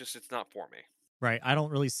it's not for me. right. I don't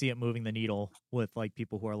really see it moving the needle with like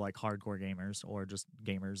people who are like hardcore gamers or just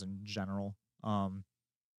gamers in general.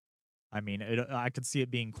 I mean, I could see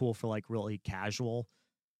it being cool for like really casual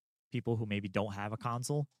people who maybe don't have a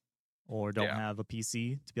console or don't Yeah, have a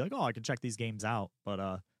PC to be like, oh, I can check these games out.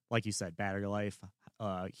 But like you said, battery life,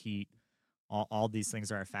 heat. All these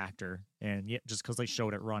things are a factor, and yeah, just because they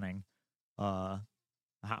showed it running, uh,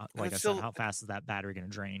 how, and like I said, how fast is that battery going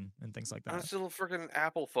to drain and things like that. it's still a freaking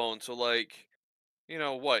Apple phone. So like,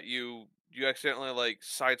 what you accidentally like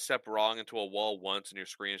sidestep wrong into a wall once, and your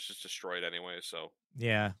screen is just destroyed anyway. So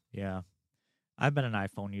Yeah, yeah. I've been an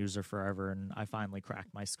iPhone user forever, and I finally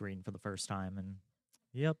cracked my screen for the first time, and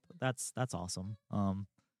yep, that's awesome.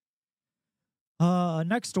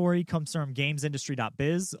 Next story comes from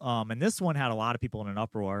gamesindustry.biz. And this one had a lot of people in an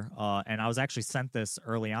uproar. And I was actually sent this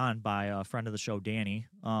early on by a friend of the show, Danny.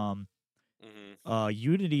 hmm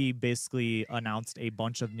Unity basically announced a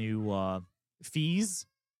bunch of new fees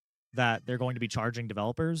that they're going to be charging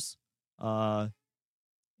developers.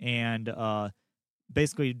 And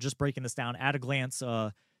basically, just breaking this down at a glance,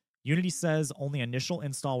 Unity says only initial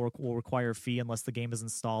install will require a fee unless the game is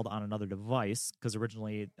installed on another device. Because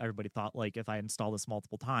originally everybody thought like if I install this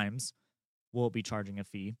multiple times, we'll be charging a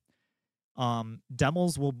fee.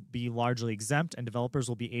 Demos will be largely exempt, and developers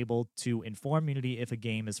will be able to inform Unity if a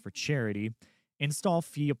game is for charity. Install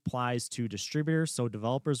fee applies to distributors, so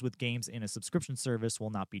developers with games in a subscription service will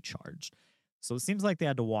not be charged. So it seems like they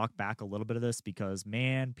had to walk back a little bit of this because,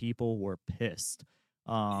 man, people were pissed.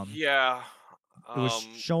 Um, yeah. it was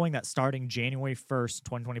showing that starting January 1st,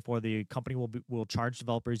 2024, the company will charge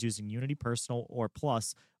developers using Unity Personal or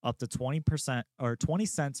Plus up to 20% or 20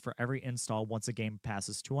 cents for every install once a game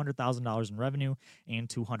passes $200,000 in revenue and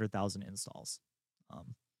 200,000 installs.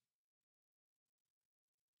 Um,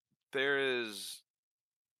 There is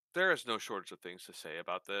there is no shortage of things to say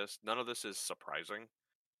about this. None of this is surprising.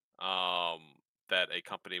 That a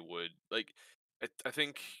company would like. I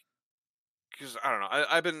think because I don't know.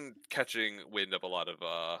 I've been catching wind of a lot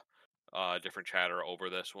of different chatter over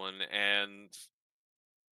this one, and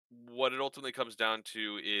what it ultimately comes down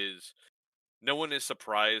to is no one is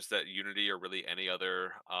surprised that Unity or really any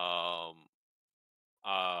other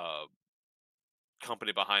uh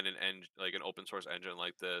company behind an engine like an open source engine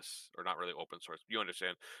like this, or not really open source, you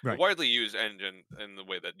understand, a right. widely used engine in the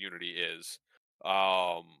way that Unity is,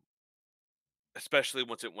 um especially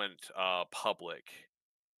once it went public,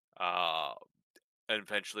 uh and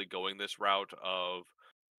eventually going this route of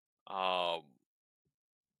um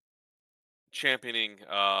championing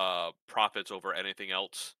profits over anything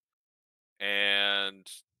else. And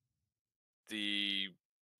the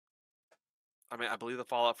I mean, I believe the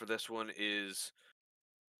fallout for this one is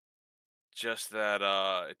just that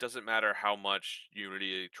it doesn't matter how much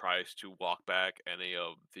Unity tries to walk back any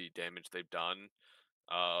of the damage they've done.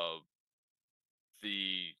 Uh,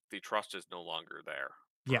 the trust is no longer there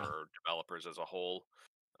Yeah. for developers as a whole.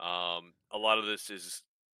 A lot of this is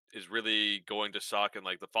really going to suck, and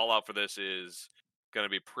like the fallout for this is going to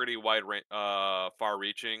be pretty far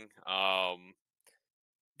reaching.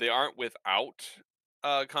 They aren't without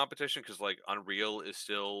competition because like Unreal is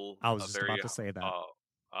still I was a just about to say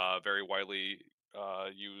that. very widely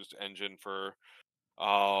used engine for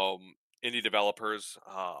um, indie developers.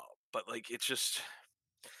 But like it's just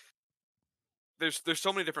there's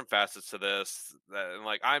so many different facets to this that, and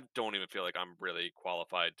like I don't even feel like I'm really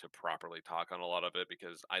qualified to properly talk on a lot of it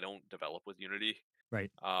because I don't develop with Unity. Right.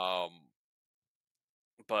 Um,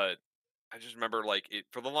 but I just remember like it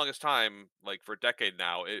for the longest time, like for a decade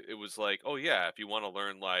now, it was like, oh yeah, if you want to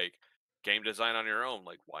learn like game design on your own,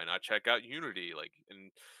 like why not check out Unity? Like, and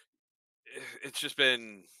it's just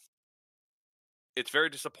been it's very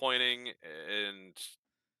disappointing and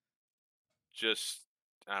just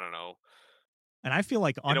I don't know. And I feel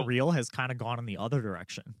like You know, Unreal has kind of gone in the other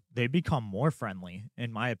direction. They've become more friendly,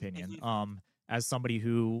 in my opinion. mhm. As somebody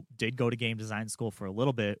who did go to game design school for a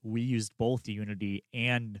little bit, we used both Unity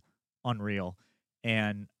and Unreal,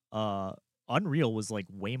 and Unreal was like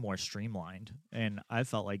way more streamlined, and I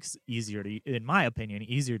felt like easier to, in my opinion,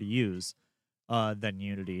 easier to use than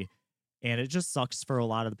Unity. And it just sucks for a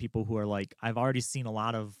lot of the people who are like, I've already seen a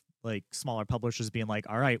lot of like smaller publishers being like,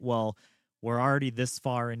 all right, well, we're already this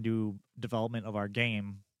far into development of our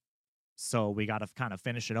game, so we got to kind of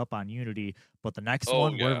finish it up on Unity. But the next Oh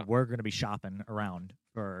one, yeah, we're going to be shopping around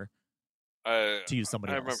for I to use I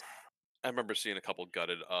somebody remember else. I remember seeing a couple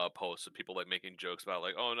gutted posts of people like making jokes about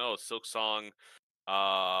like, oh no, Silk Song,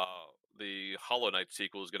 uh, the Hollow Knight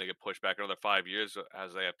sequel is going to get pushed back another 5 years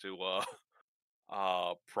as they have to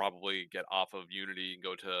probably get off of Unity and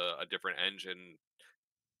go to a different engine.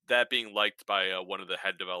 That being liked by one of the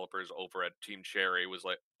head developers over at Team Cherry was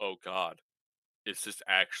like, oh god, is this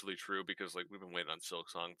actually true? Because like we've been waiting on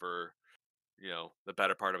Silksong for the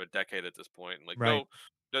better part of a decade at this point, and like Right.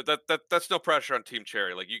 no, that's no pressure on Team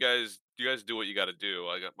Cherry. Like you guys do what you got to do.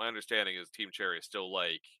 My understanding is Team Cherry is still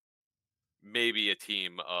like maybe a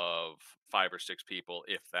team of 5 or 6 people,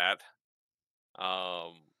 if that.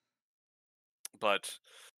 But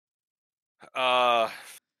uh,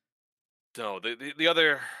 no, the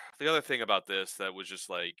other thing about this that was just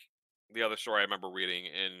like the other story I remember reading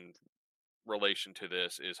in relation to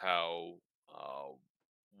this is how uh,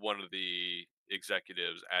 one of the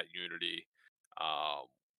executives at Unity, um,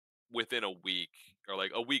 within a week or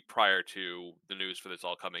like a week prior to the news for this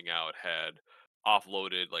all coming out, had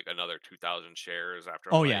offloaded like another 2,000 shares after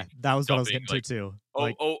Oh yeah, like that was what I was dumping getting to like too.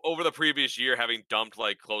 Like, over the previous year, having dumped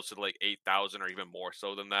like close to like 8,000 or even more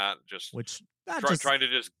so than that. Just which that just trying to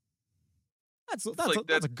just that's it's like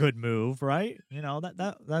that's that. a good move, right? You know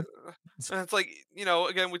that It's like,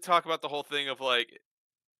 again, we talk about the whole thing of like,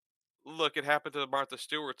 look, it happened to Martha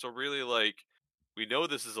Stewart, so really, like, we know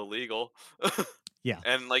this is illegal, yeah,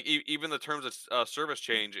 and like even the terms of service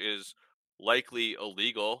change is likely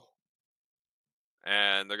illegal,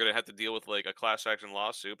 and they're gonna have to deal with like a class action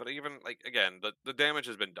lawsuit. But even like again, the damage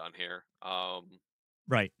has been done here.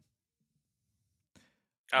 right.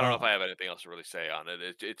 I don't know if Uh, I have anything else to really say on it.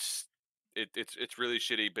 It's really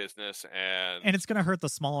shitty business, and and it's gonna hurt the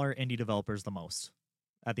smaller indie developers the most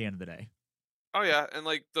at the end of the day. oh yeah, and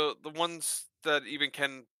like the ones that even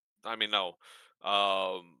can, I mean, no,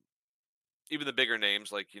 um, even the bigger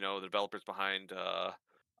names, like the developers behind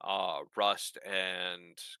Rust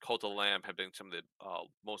and Cult of the Lamb, have been some of the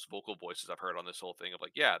most vocal voices I've heard on this whole thing of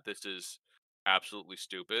like, yeah, this is absolutely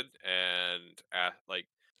stupid and like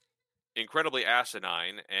incredibly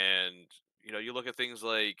asinine. And you look at things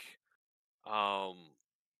like um,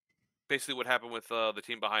 basically what happened with the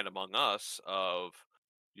team behind Among Us. Of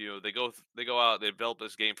they go out, they develop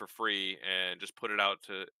this game for free and just put it out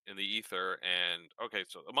to in the ether. And okay,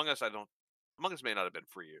 so Among Us may not have been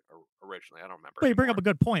free originally. I don't remember But you bring up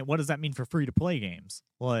anymore. a good point. What does that mean for free to play games?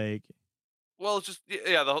 Like, Well, it's just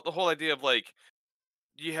yeah, the whole idea of like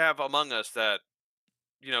you have Among Us that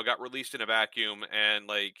got released in a vacuum, and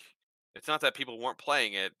like it's not that people weren't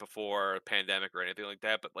playing it before a pandemic or anything like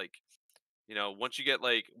that, but like once you get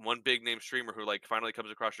like one big name streamer who like finally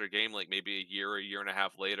comes across your game, like maybe a year and a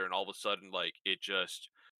half later, and all of a sudden like it just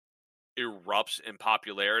erupts in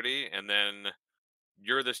popularity, and then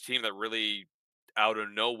you're this team that really out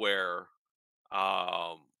of nowhere,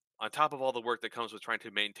 on top of all the work that comes with trying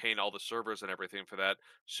to maintain all the servers and everything for that,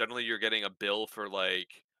 suddenly you're getting a bill for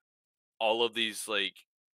like all of these like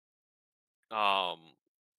um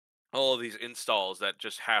all of these installs that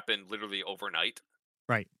just happened literally overnight,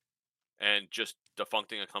 right? and just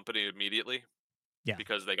defuncting a company immediately Yeah.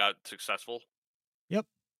 because they got successful. Yep.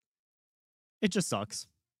 It just sucks.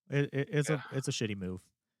 Yeah. It's a shitty move.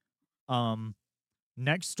 Um,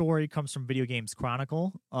 Next story comes from Video Games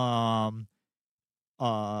Chronicle. And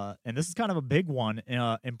this is kind of a big one.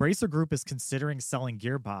 Embracer Group is considering selling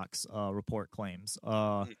Gearbox, report claims.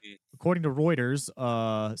 Mhm. According to Reuters,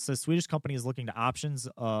 says Swedish company is looking to options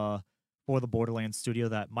for the Borderlands studio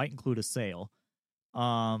that might include a sale.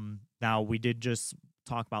 Now we did just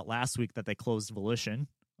talk about last week that they closed Volition,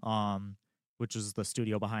 which is the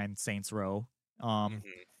studio behind Saints Row. Mhm.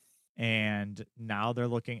 And now they're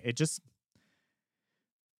looking. It just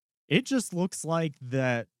looks like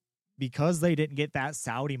that because they didn't get that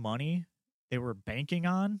Saudi money they were banking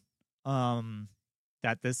on,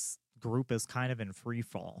 that this group is kind of in free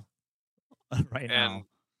fall right And now.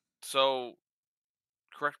 so,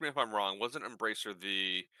 correct me if I'm wrong. Wasn't Embracer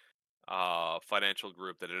the financial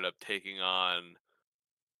group that ended up taking on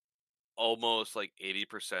almost like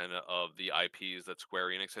 80% of the IPs that Square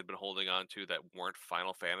Enix had been holding on to that weren't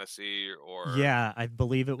Final Fantasy or Yeah, I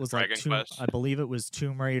believe it was like Dragon Quest? I believe it was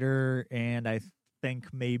Tomb Raider, and I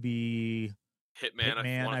think maybe Hitman, I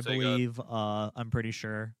Hitman, want I to say, got. believe. I'm pretty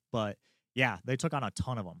sure. But yeah, they took on a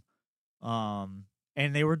ton of them.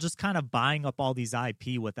 And they were just kind of buying up all these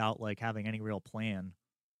IP without like having any real plan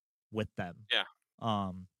with them. Yeah.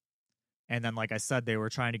 Um, and then like I said, they were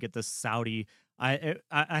trying to get this Saudi. I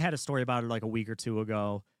had a story about it like a week or two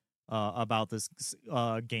ago, about this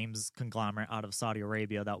games conglomerate out of Saudi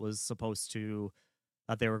Arabia that was supposed to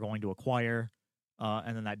that they were going to acquire,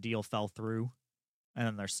 and then that deal fell through, and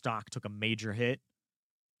then their stock took a major hit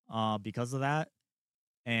because of that.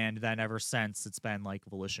 And then ever since, it's been like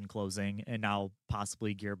Volition closing, and now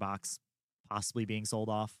possibly Gearbox possibly being sold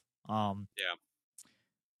off. Um,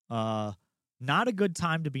 Yeah. uh, Not a good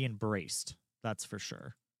time to be embraced. That's for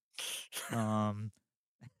sure. Um,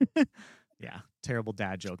 yeah, terrible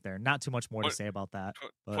dad joke there. Not too much more to say about that,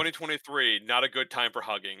 but 2023, not a good time for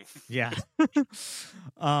hugging. yeah.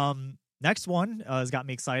 Next one has got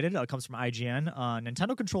me excited. Comes from IGN.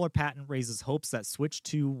 Nintendo controller patent raises hopes that Switch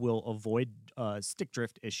 2 will avoid stick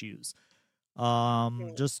drift issues.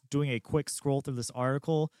 Just doing a quick scroll through this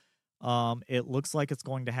article. It looks like it's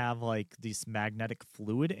going to have like this magnetic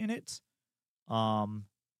fluid in it. Um,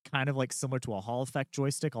 Kind of like similar to a Hall effect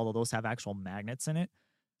joystick, although those have actual magnets in it.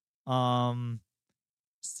 Um,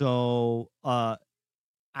 so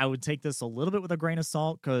I would take this a little bit with a grain of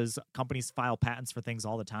salt because companies file patents for things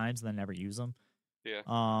all the time and then never use them. Yeah.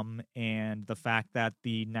 And the fact that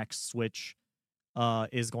the next Switch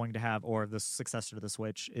is going to have, or the successor to the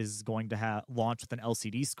Switch is going to have launch with an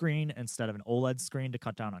LCD screen instead of an OLED screen to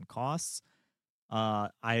cut down on costs.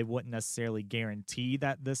 I wouldn't necessarily guarantee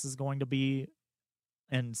that this is going to be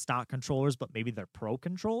in stock controllers, but maybe their pro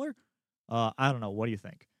controller. I don't know. What do you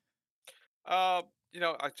think? Uh,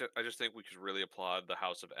 I just think we should really applaud the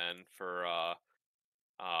House of N for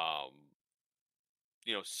um,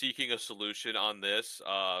 seeking a solution on this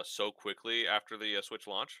so quickly after the Switch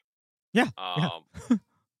launch. Yeah, yeah. Um,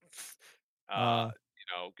 Uh,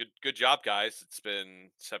 good job, guys. It's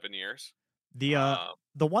been 7 years. the uh, Um,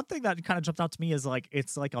 the one thing that kind of jumped out to me is like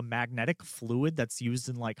it's like a magnetic fluid that's used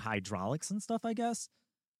in like hydraulics and stuff, I guess.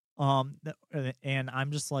 And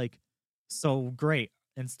I'm just like, so great.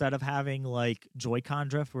 Instead of having like Joy-Con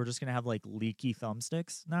drift, we're just gonna have like leaky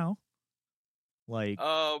thumbsticks now. Like,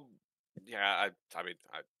 um, yeah, I mean,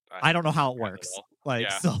 I I think don't know this is how it kind of works. well. Like,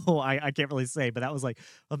 Yeah, so I can't really say, but that was like,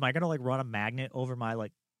 am I gonna like run a magnet over my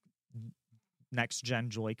like next gen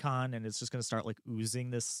Joy-Con and it's just gonna start like oozing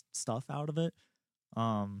this stuff out of it?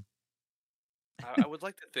 Um, I would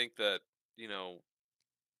like to think that you know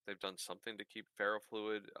they've done something to keep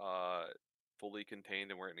ferrofluid fully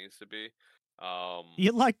contained and where it needs to be.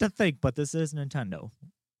 You'd like to think, but this is Nintendo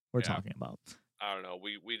we're Yeah, talking about. I don't know.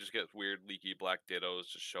 We just get weird leaky black dittos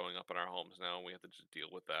just showing up in our homes now, and we have to just deal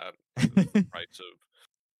with that.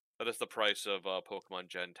 That is the price of Pokemon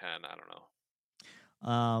Gen 10. I don't know.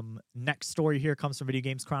 Next story here comes from Video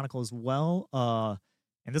Games Chronicle as well.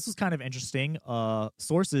 And this was kind of interesting.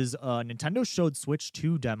 Sources: Nintendo showed Switch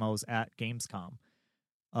 2 demos at Gamescom.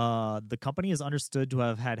 The company is understood to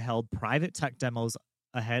have had held private tech demos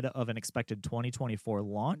ahead of an expected 2024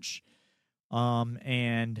 launch.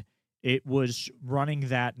 And it was running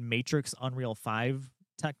that Matrix Unreal 5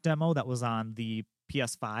 tech demo that was on the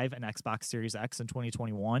PS5 and Xbox Series X in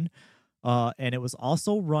 2021. And it was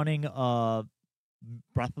also running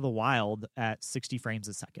Breath of the Wild at 60 frames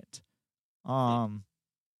a second. Hmm. Um,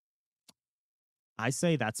 I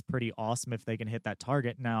say that's pretty awesome if they can hit that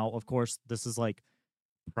target. Now, of course, this is like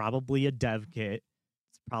probably a dev kit.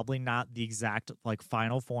 It's probably not the exact like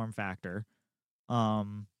final form factor.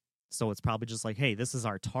 Um, so it's probably just like, hey, this is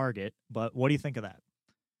our target. But what do you think of that?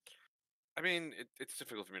 I mean, it's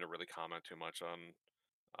difficult for me to really comment too much on,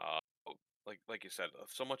 uh, like you said,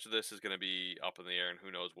 so much of this is going to be up in the air, and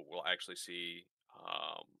who knows what we'll actually see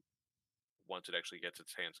um, once it actually gets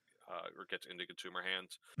its hands or gets into consumer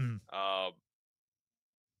hands. Mm, Uh,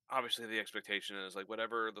 Obviously, the expectation is like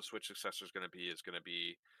whatever the Switch successor is going to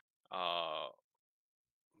be, uh,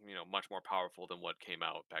 much more powerful than what came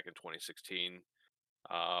out back in 2016.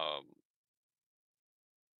 Um,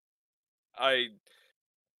 I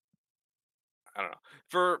I don't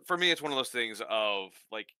know. For me, it's one of those things of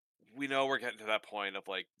like we know we're getting to that point of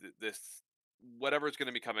like this whatever is going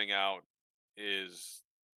to be coming out is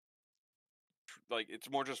like it's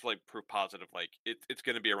more just like proof positive. Like it's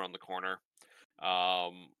going to be around the corner.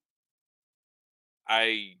 Um,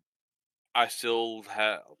 I I still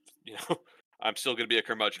have you know. I'm still going to be a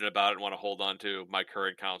curmudgeon about it and want to hold on to my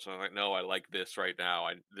current console. I'm like, no, I like this right now.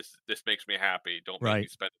 This makes me happy. Don't make me right.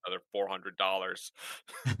 spend another $400.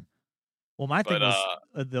 Well, my thing But was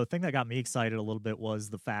the thing that got me excited a little bit was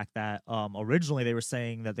the fact that originally they were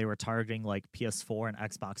saying that they were targeting like PS4 and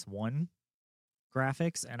Xbox One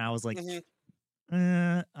graphics, and I was like, mhm.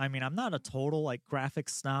 I mean, I'm not a total like graphics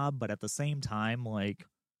snob, but at the same time, like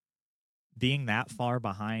being that far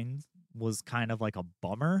behind was kind of like a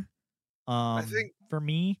bummer I think for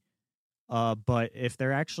me. But if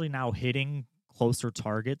they're actually now hitting closer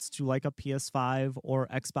targets to like a PS5 or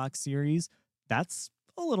Xbox Series, that's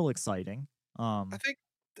a little exciting. I Um, think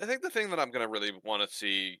I think the thing that I'm gonna really want to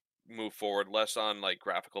see move forward less on like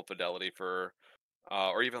graphical fidelity for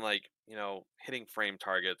or even like hitting frame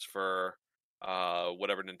targets for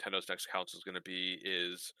whatever Nintendo's next console is going to be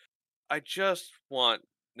is I just want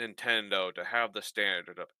Nintendo to have the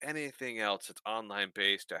standard of anything else that's online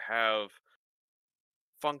based to have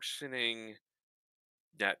functioning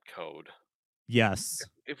net code. yes,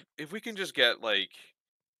 If we can just get like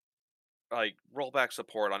rollback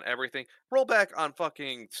support on everything, rollback on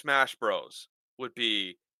fucking Smash Bros would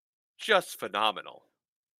be just phenomenal.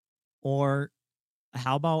 or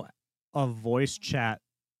how about a voice chat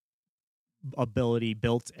ability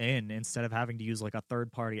built in instead of having to use like a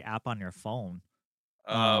third party app on your phone?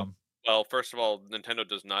 Uh, Um, Well, first of all, Nintendo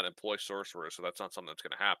does not employ sorcerers, so that's not something that's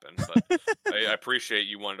going to happen. But I appreciate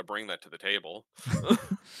you wanting to bring that to the table.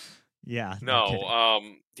 Yeah, no No,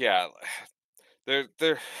 kidding. yeah, there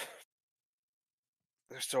there's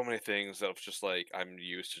so many things that it's just like I'm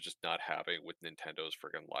used to just not having with Nintendo's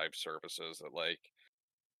freaking live services. That like,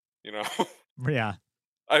 you know, Yeah.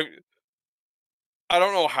 I I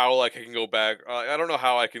don't know how like I can go back. I don't know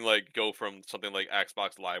how I can like go from something like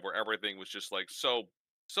Xbox Live where everything was just like so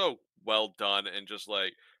well done and just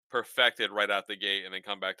like perfected right out the gate, and then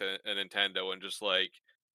come back to a Nintendo and just like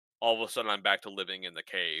all of a sudden I'm back to living in the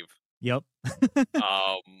cave. Yep.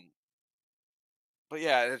 Um, but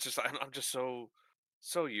yeah, it's just I'm just so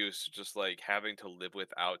used to just like having to live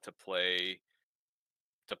without to play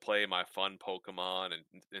my fun Pokemon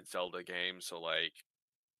and Zelda games. So like,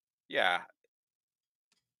 yeah,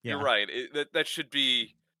 you're Yeah. right. That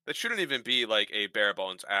shouldn't even be like a bare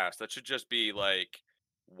bones ask. That should just be like,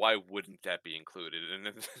 why wouldn't that be included? And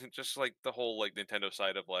it's just like the whole like Nintendo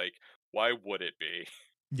side of like, why would it be?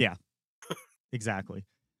 Yeah. Exactly.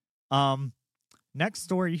 Um Next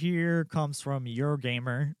story here comes from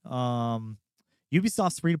Eurogamer.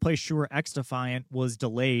 Ubisoft's free-to-play shooter X Defiant was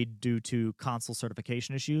delayed due to console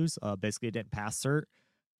certification issues. Basically, it didn't pass cert.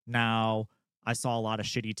 Now, I saw a lot of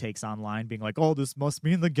shitty takes online being like, "Oh, this must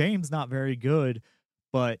mean the game's not very good."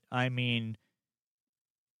 But I mean,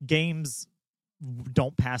 games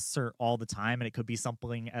don't pass cert all the time, and it could be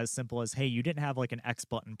something as simple as, "Hey, you didn't have like an X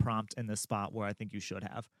button prompt in this spot where I think you should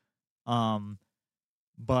have." Um,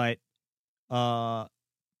 but uh,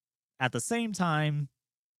 at the same time,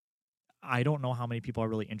 I don't know how many people are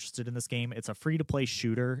really interested in this game. It's a free to play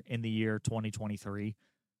shooter in the year 2023.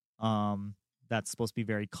 Um, that's supposed to be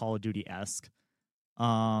very Call of Duty esque.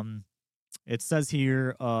 Um, it says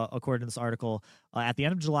here, according to this article, at the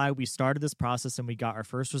end of July, we started this process and we got our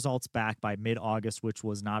first results back by mid August, which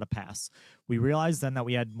was not a pass. We realized then that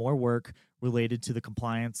we had more work related to the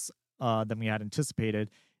compliance than we had anticipated.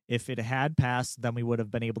 If it had passed, then we would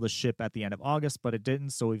have been able to ship at the end of August, but it didn't.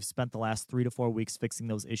 So we've spent the last 3 to 4 weeks fixing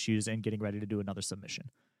those issues and getting ready to do another submission.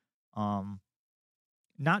 Um,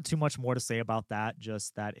 Not too much more to say about that,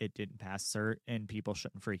 just that it didn't pass cert and people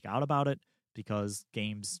shouldn't freak out about it because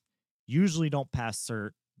games usually don't pass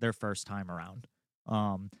cert their first time around.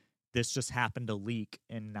 Um, this just happened to leak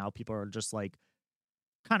and now people are just like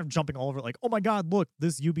kind of jumping all over it, like, oh my god, look,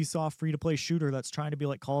 this Ubisoft free to play shooter that's trying to be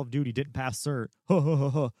like Call of Duty didn't pass cert.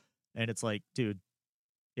 And it's like, dude,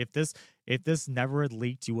 if this never had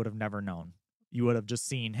leaked, you would have never known. You would have just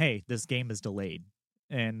seen, hey, this game is delayed,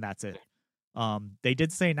 and that's it. They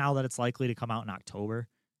did say now that it's likely to come out in October,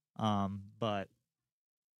 but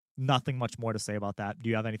nothing much more to say about that. Do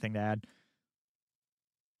you have anything to add?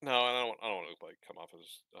 No, and I don't want to like come off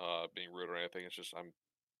as being rude or anything. It's just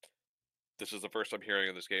this is the first I'm hearing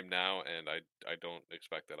of this game now, and I don't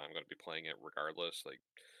expect that I'm going to be playing it regardless. Like,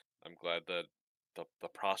 I'm glad that the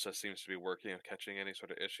process seems to be working of catching any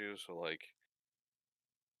sort of issues. So like,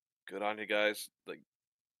 good on you guys. Like,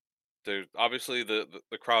 there's obviously the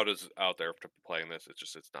crowd is out there for playing this. It's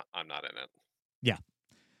just it's not I'm not in it. Yeah.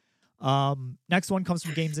 Next one comes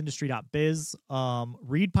from gamesindustry.biz.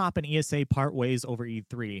 Reed Pop and ESA part ways over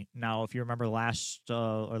E3. Now, if you remember the last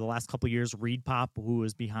couple of years, Reed Pop, who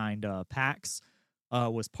was behind PAX,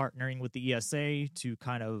 was partnering with the ESA to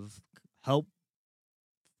kind of help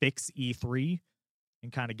fix E3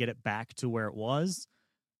 and kind of get it back to where it was.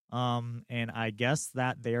 And I guess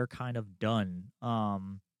that they're kind of done.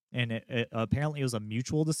 And it apparently it was a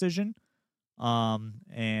mutual decision.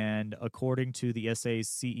 And according to the SA's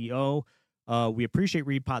CEO, we appreciate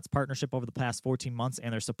ReedPot's partnership over the past 14 months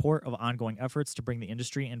and their support of ongoing efforts to bring the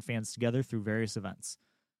industry and fans together through various events.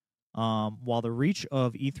 While the reach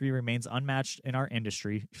of E3 remains unmatched in our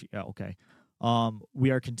industry, yeah, okay.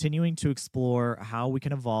 We are continuing to explore how we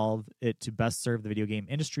can evolve it to best serve the video game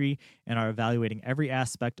industry and are evaluating every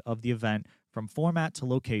aspect of the event from format to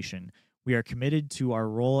location. We are committed to our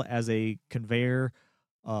role as a conveyor,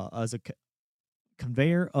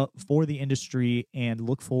 for the industry and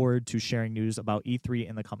look forward to sharing news about E3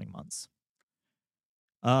 in the coming months.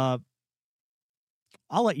 Uh,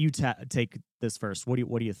 I'll let you take this first. What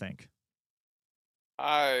do you think?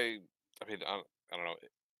 I mean I don't know.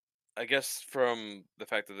 I guess from the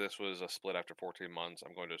fact that this was a split after 14 months,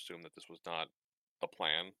 I'm going to assume that this was not a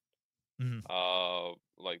plan. Mhm.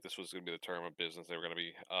 Like this was going to be the term of business they were going to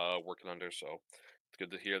be working under. So it's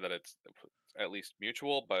good to hear that it's at least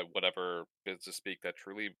mutual, by whatever business speak that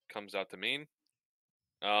truly comes out to mean.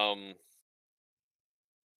 Um,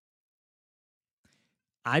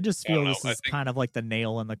 I just I don't feel know. this I is think kind of like the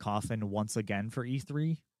nail in the coffin once again for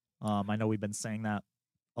E3. I know we've been saying that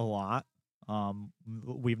a lot.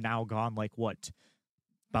 We've now gone like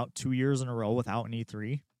about 2 years in a row without an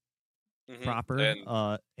E3 proper,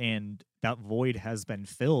 And and that void has been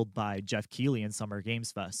filled by Jeff Keighley and Summer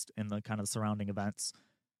Games Fest and the kind of surrounding events.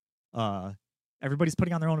 Uh, Everybody's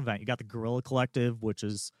putting on their own event. You got the Guerrilla Collective, which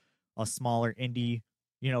is a smaller indie,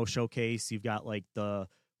 showcase. You've got like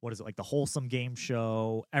like the Wholesome Game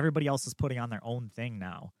Show. Everybody else is putting on their own thing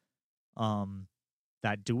now.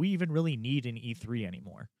 That do we even really need an E3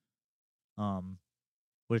 anymore?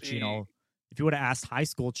 Which, the if you would have asked high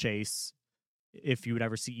school Chase if you would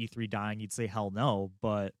ever see E3 dying, you'd say hell no.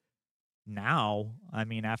 But now, I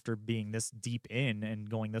mean, after being this deep in and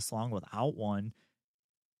going this long without one,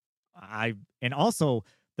 and also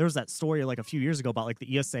there was that story like a few years ago about like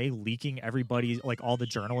the ESA leaking everybody, like all the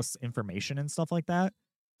journalists' information and stuff like that.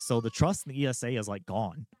 So the trust in the ESA is like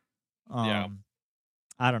gone. Yeah.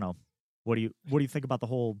 I don't know. What do you think about the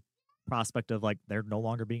whole prospect of like there no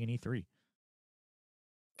longer being an E3?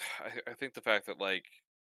 I think the fact that like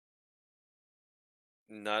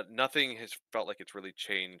nothing has felt like it's really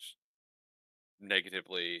changed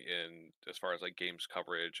negatively in as far as like games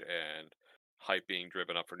coverage and hype being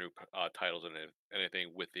driven up for new titles and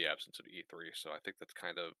anything with the absence of E3. So I think that's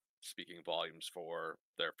kind of speaking volumes for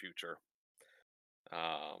their future.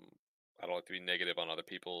 I don't like to be negative on other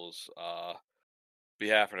people's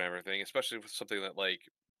behalf and everything, especially with something that like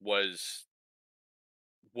was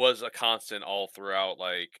was a constant all throughout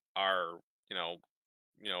like our you know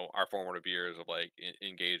our formative years of like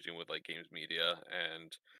engaging with like games media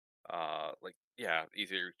and like yeah,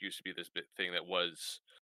 either used to be this bit thing that was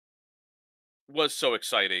so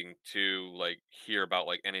exciting to like hear about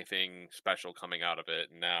like anything special coming out of it.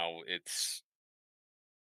 And now it's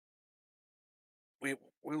we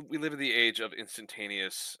we live in the age of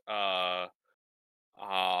instantaneous um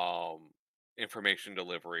information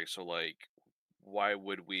delivery, so like why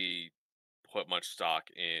would we put much stock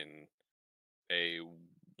in a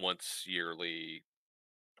once yearly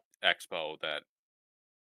expo that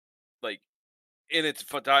like in its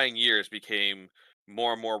dying years became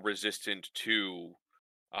more and more resistant to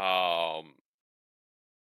um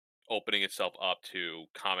opening itself up to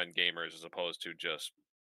common gamers as opposed to just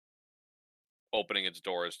opening its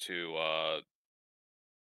doors to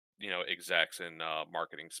execs and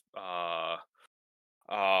marketing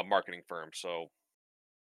firms. So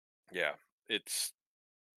yeah, it's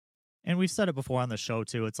And we've said it before on the show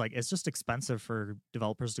too. It's like it's just expensive for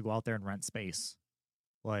developers to go out there and rent space.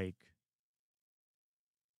 Like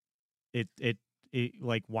it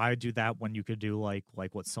like why do that when you could do like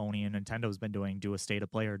what Sony and Nintendo's been doing, do a state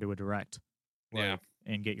of play or do a direct, yeah. like,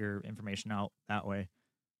 and get your information out that way.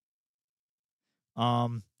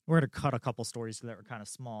 We're gonna cut a couple stories that were kind of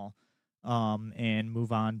small, and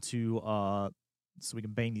move on to so we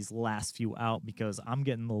can bang these last few out because I'm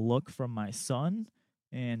getting the look from my son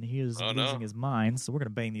and he is Oh losing no. his mind. So we're gonna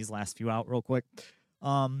bang these last few out real quick.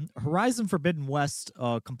 Horizon Forbidden West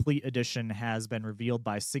Complete Edition has been revealed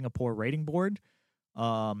by Singapore Rating Board,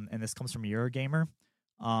 and this comes from Eurogamer.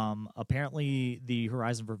 Apparently, the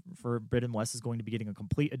Horizon Forbidden West is going to be getting a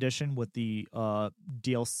complete edition with the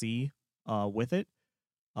DLC with it.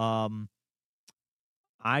 Um,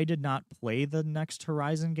 I did not play the next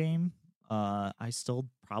Horizon game. I still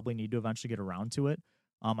probably need to eventually get around to it.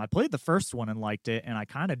 I played the first one and liked it, and I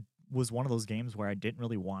kind of was one of those games where I didn't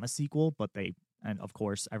really want a sequel, and of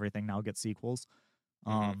course everything now gets sequels.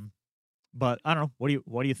 Hmm. But I don't know.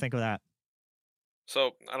 What do you think of that?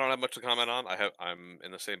 So I don't have much to comment on. I'm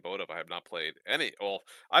in the same boat of I have not played any. Well,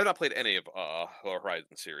 I have not played any of the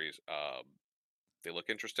Horizon series. They look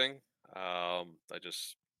interesting. I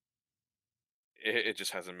just it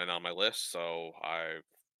just hasn't been on my list, so I've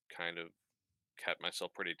kind of kept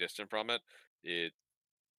myself pretty distant from it. It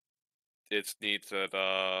it's neat that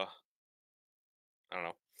I don't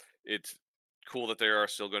know. It's cool that they are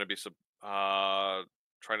still going to be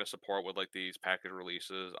trying to support with like these package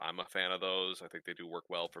releases. I'm a fan of those. I think they do work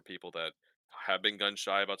well for people that have been gun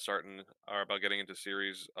shy about starting or about getting into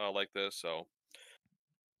series like this. So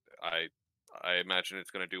I I imagine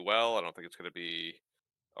it's going to do well. I don't think it's going to be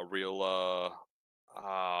a real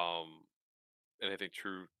anything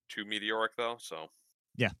too meteoric though. So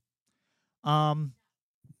Yeah. Um,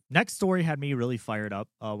 Next story had me really fired up.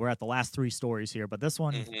 We're at the last three stories here, but this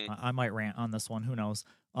one hmm I might rant on this one. Who knows?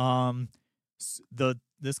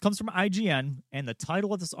 This comes from IGN, and the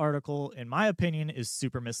title of this article, in my opinion, is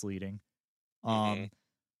super misleading. hmm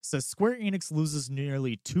Says Square Enix loses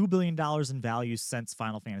nearly $2 billion in value since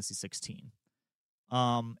Final Fantasy 16.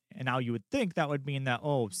 And now you would think that would mean that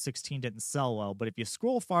 16 didn't sell well, but if you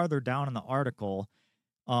scroll farther down in the article,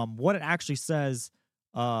 what it actually says,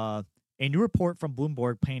 uh, A new report from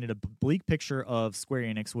Bloomberg painted a bleak picture of Square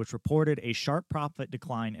Enix, which reported a sharp profit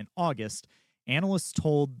decline in August. Analysts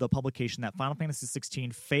told the publication that Final Fantasy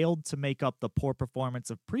XVI failed to make up the poor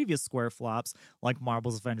performance of previous Square flops like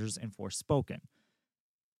Marvel's Avengers and Forspoken.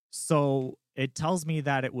 So it tells me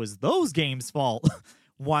that it was those games' fault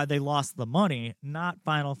why they lost the money, not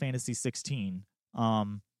Final Fantasy 16.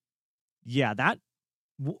 Yeah, that.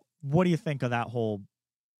 What do you think of that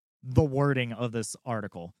the wording of this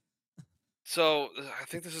article? So I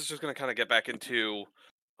think this is just going to kind of get back into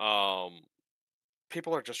um,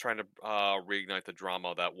 people are just trying to reignite the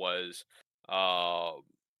drama that was uh,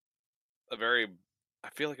 a very. I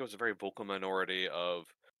feel like it was a very vocal minority of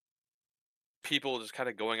people just kind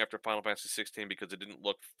of going after Final Fantasy 16 because it didn't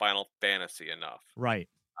look Final Fantasy enough. Right.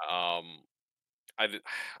 Um,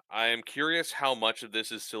 I am curious how much of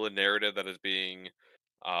this is still a narrative that is being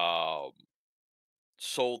um,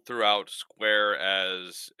 sold throughout Square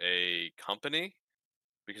as a company,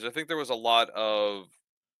 because I think there was a lot of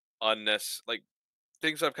unnecessary, like,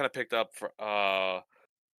 things I've kind of picked up for,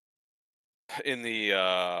 in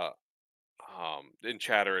the in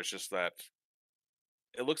chatter is just that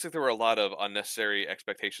it looks like there were a lot of unnecessary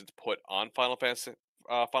expectations put on Final Fantasy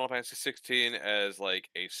 16 as like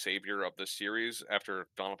a savior of the series after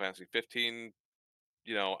Final Fantasy 15,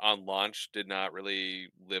 on launch did not really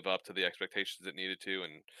live up to the expectations it needed to,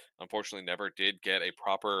 and unfortunately never did get a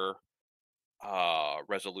proper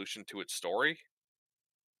resolution to its story.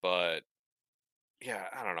 But yeah,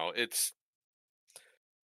 I don't know.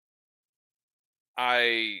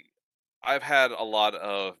 I I've had a lot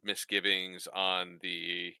of misgivings on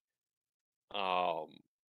um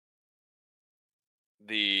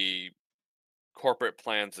the corporate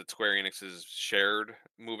plans that Square Enix has shared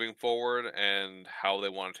moving forward and how they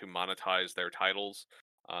wanted to monetize their titles.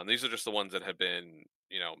 These are just the ones that have been,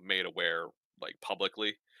 made aware like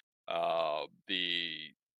publicly.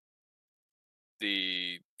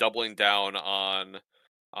 The doubling down on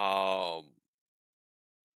um,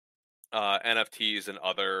 NFTs and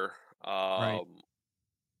Right. um,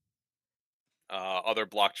 other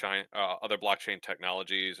blockchain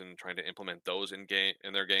technologies and trying to implement those in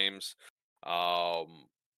their games. Um,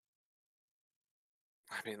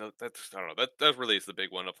 I mean, that's I don't know. That really is the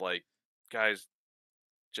big one of like, guys,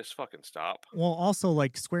 just fucking stop. Well, also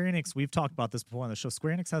like Square Enix, we've talked about this before on the show.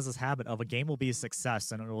 Square Enix has this habit of a game will be a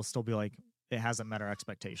success and it will still be like it hasn't met our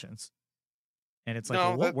expectations. And it's like,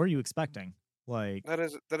 well, No, what were you expecting? Like that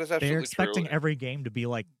is they're absolutely true. expecting every game to be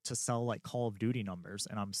like to sell like Call of Duty numbers,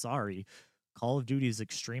 and I'm sorry, Call of Duty is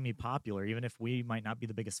extremely popular, even if we might not be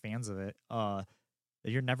the biggest fans of it.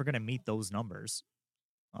 You're never gonna meet those numbers.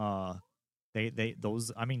 Uh, they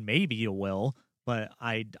those. I mean, maybe you will, but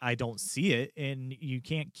I don't see it, and you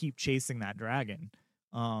can't keep chasing that dragon,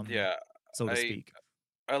 um, Yeah, so to I speak.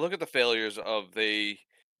 I look at the failures of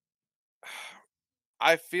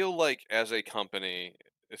I feel like as a company,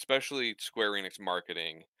 especially Square Enix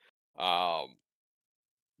marketing, um,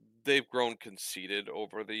 they've grown conceited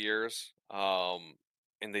over the years, and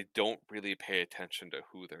they don't really pay attention to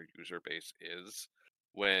who their user base is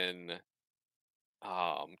when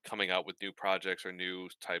coming out with new projects or new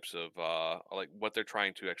types of like what they're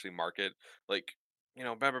trying to actually market. Like,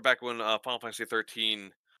 remember back when Final Fantasy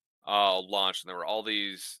 13 launched, and there were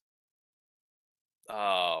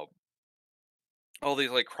uh all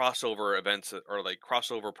these like crossover events or like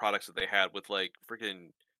crossover products that they had with like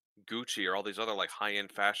freaking Gucci or all these other like high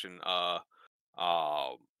end uh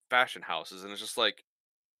fashion houses, and it's just like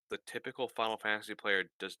the typical Final Fantasy player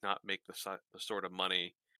does not make the sort of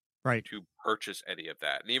money Right, to purchase any of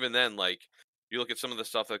that. And even then, like, you look at some of the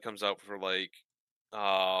stuff that comes out for like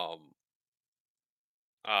um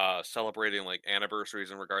celebrating like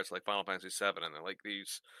anniversaries in regards to like Final Fantasy 7, and they're like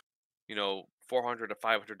these, $400 to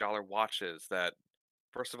 $500 watches that,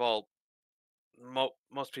 first of all,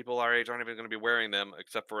 most people our age aren't even going to be wearing them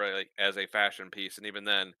except for like as a fashion piece, and even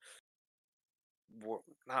then,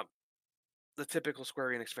 not the typical Square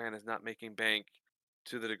Enix fan is not making bank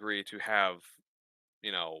to the degree to have,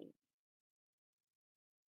 you know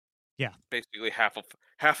yeah, basically half of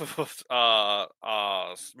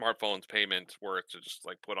smartphone's payment worth to just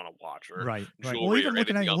like put on a watch or right. Well, jewelry even or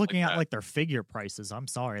anything else like looking at that. like their figure prices, I'm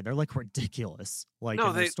sorry, they're like ridiculous, like No,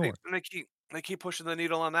 in their they store. they keep pushing the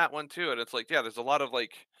needle on that one too, and it's like, yeah, there's a lot of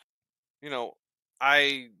like, you know,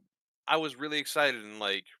 I I was really excited, and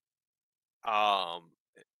like um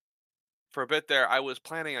for a bit there I was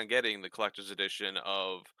planning on getting the collector's edition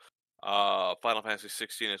of Final Fantasy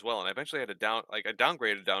 16 as well, and I eventually had to I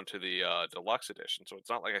downgraded down to the deluxe edition, so it's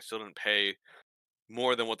not like I still didn't pay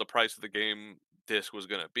more than what the price of the game disc was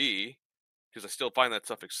going to be, because I still find that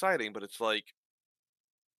stuff exciting, but it's like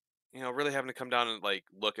really having to come down and like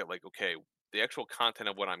look at like, okay, the actual content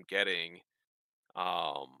of what I'm getting,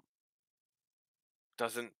 um,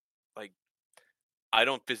 doesn't like I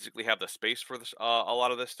don't physically have the space for this a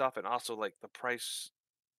lot of this stuff, and also like the price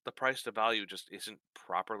to value just isn't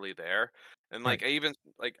properly there. And like Right. I even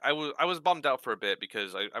like I was bummed out for a bit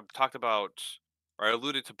because I've talked about or I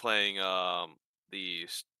alluded to playing the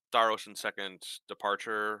Star Ocean Second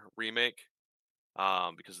Departure remake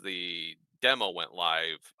because the demo went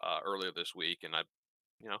live earlier this week, and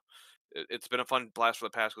you know it's been a fun blast for the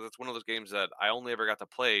past because it's one of those games that I only ever got to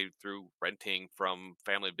play through renting from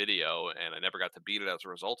Family Video, and I never got to beat it as a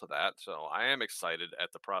result of that. So I am excited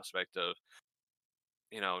at the prospect of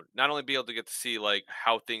not only be able to get to see like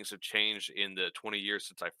how things have changed in the 20 years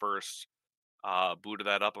since I first booted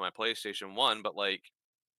that up on my PlayStation 1, but like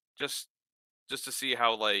just just to see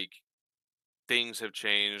how like things have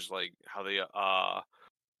changed, like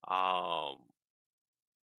um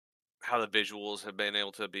how the visuals have been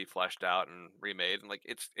able to be fleshed out and remade, and like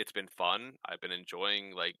it's been fun. I've been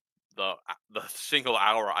enjoying like the single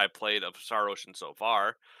hour I played of Star Ocean so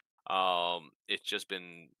far. It's just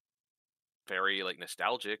been very like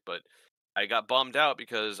nostalgic, but I got bummed out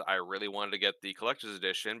because I really wanted to get the collector's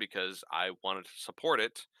edition because I wanted to support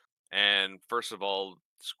it. And first of all,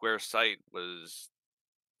 Square's site was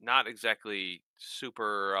not exactly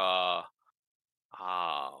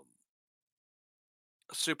um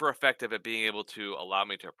super effective at being able to allow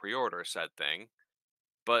me to pre-order said thing.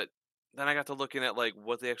 But then I got to looking at like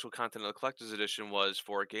what the actual content of the collector's edition was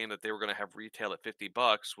for a game that they were going to have retail at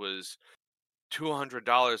 $50 was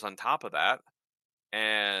 $200 on top of that,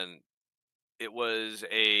 and it was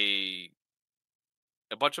a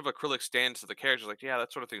bunch of acrylic stands to the characters. Like, yeah,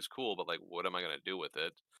 that sort of thing's cool, but like, what am I going to do with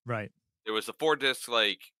it? Right. There was the 4 disc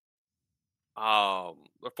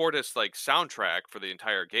like soundtrack for the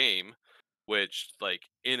entire game, which like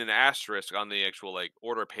in an asterisk on the actual like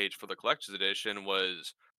order page for the collector's edition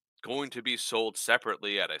was going to be sold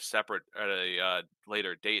separately at a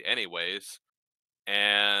later date anyways.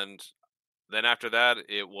 And then after that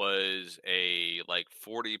it was a like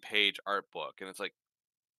 40-page art book, and it's like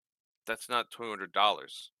that's not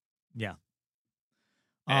 $200. Yeah.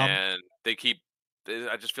 Um, And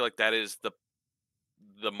I just feel like that is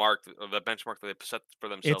the mark, the benchmark that they set for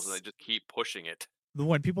themselves, and they it's just keep pushing it.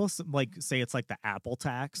 when people like say it's like the Apple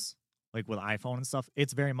tax, like with iPhone and stuff.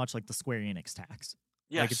 It's very much like the Square Enix tax.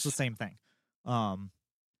 Like it's the Yes. same thing. Um,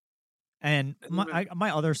 and And even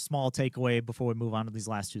my other small takeaway before we move on to these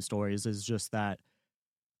last two stories is just that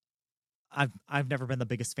I've never been the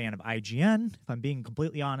biggest fan of IGN, if I'm being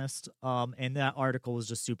completely honest. And that article was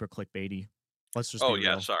just super clickbaity. Let's just oh be yeah,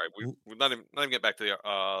 real. sorry, we not even get back to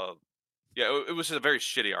the yeah, it was a very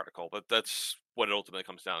shitty article, but that's what it ultimately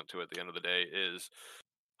comes down to at the end of the day is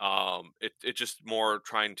it just more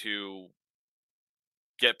trying to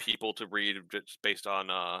get people to read just based on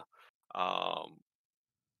um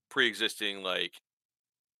pre-existing like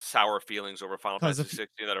sour feelings over Final Because Fantasy if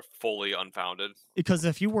 16 that are fully unfounded. because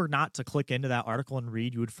if you were not to click into that article and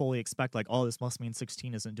read, you would fully expect like, oh, this must mean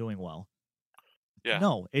 16 isn't doing well. Yeah.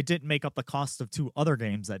 No, it didn't make up the cost of two other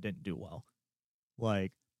games that didn't do well.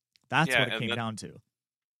 Like that's Yeah, what it came down to.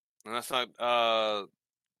 and that's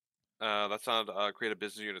not Creative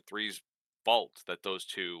Business Unit three's fault that those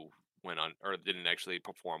two went on or didn't actually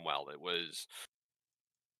perform well. It was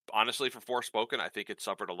honestly for Forspoken, I think it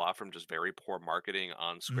suffered a lot from just very poor marketing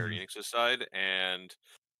on Square Mhm. Enix's side, and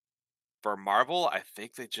for Marvel, I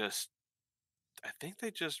think they just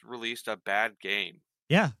released a bad game.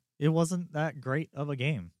 Yeah, it wasn't that great of a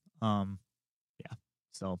game. Um, yeah,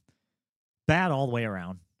 so bad all the way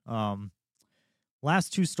around.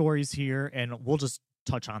 Last two stories here, and we'll just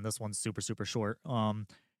touch on this one super short.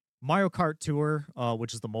 Mario Kart Tour,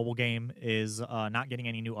 which is the mobile game, is not getting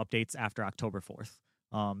any new updates after October 4th.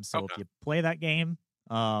 So if Okay. you play that game,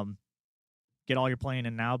 get all your playing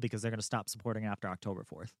in now because they're going to stop supporting after October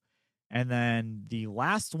 4th. And then the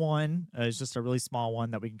last one is just a really small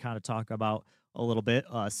one that we can kind of talk about a little bit.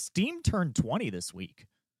 Steam turned 20 this week,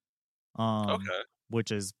 um, Okay.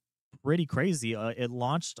 which is pretty crazy. It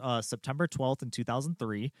launched September 12th in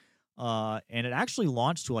 2003, and it actually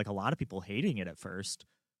launched to like a lot of people hating it at first.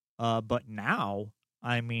 But now,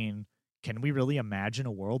 I mean, can we really imagine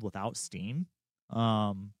a world without Steam?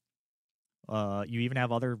 Um, you even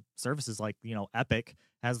have other services like Epic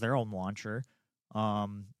has their own launcher,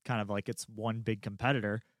 kind of like it's one big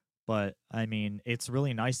competitor. But I mean, it's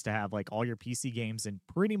really nice to have like all your PC games in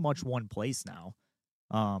pretty much one place now.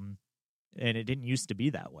 Um, and it didn't used to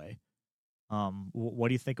be that way. What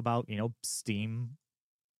do you think about Steam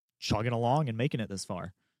chugging along and making it this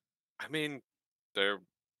far? I mean, they're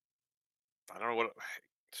I don't know what.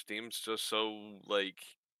 Steam's just so like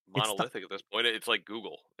It's the monolithic at this point. It's like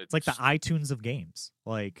Google. it's like the It's iTunes of games.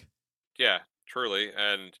 Like, yeah, truly.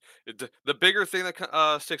 And the bigger thing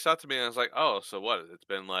that sticks out to me, I was like, oh, so what? It's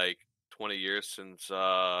been like 20 years since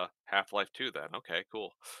Half-Life 2. Then okay,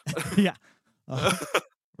 cool. yeah,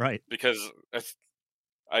 right. Because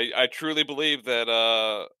I truly believe that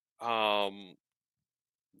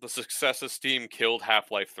the success of Steam killed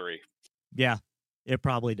Half-Life 3. Yeah, it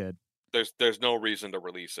probably did. There's no reason to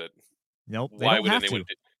release it. Nope, they Why don't would have anyone to.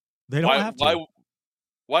 do, They don't why have to. why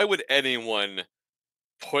why would anyone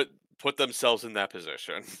put themselves in that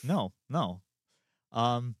position? No, no.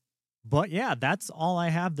 But yeah, that's all I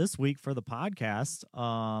have this week for the podcast.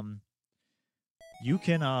 You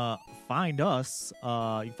can find us. You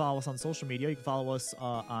can follow us on social media. You can follow us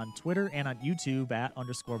on Twitter and on YouTube at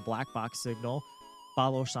 _BlackBoxSignal.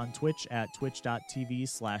 Follow us on Twitch at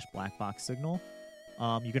twitch.tv/BlackBoxSignal.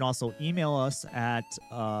 You can also email us at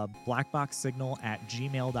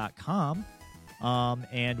blackboxsignal@gmail.com.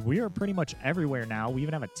 And we are pretty much everywhere now. We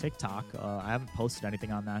even have a TikTok. I haven't posted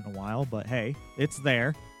anything on that in a while, but hey, it's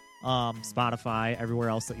there. Spotify, everywhere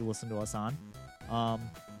else that you listen to us on.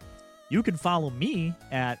 You can follow me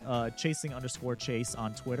at chasing_chase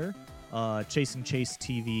on Twitter, Chasing Chase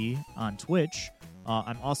TV on Twitch.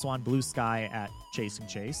 I'm also on Blue Sky at Chasing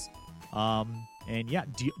Chase. And yeah,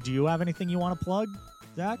 do you have anything you want to plug,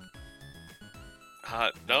 Zach?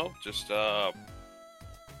 No, just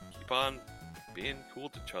keep on being cool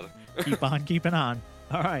to each other. Keep on keeping on.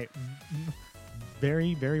 All right.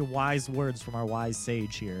 Very, very wise words from our wise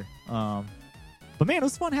sage here. But man, it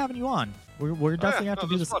was fun having you on. We're definitely have to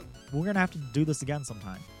do this. Fun. We're gonna have to do this again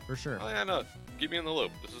sometime for sure. Oh yeah, no, keep me in the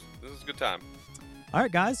loop. This is a good time. All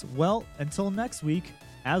right, guys. Well, until next week,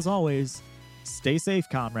 as always, stay safe,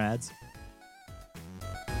 comrades.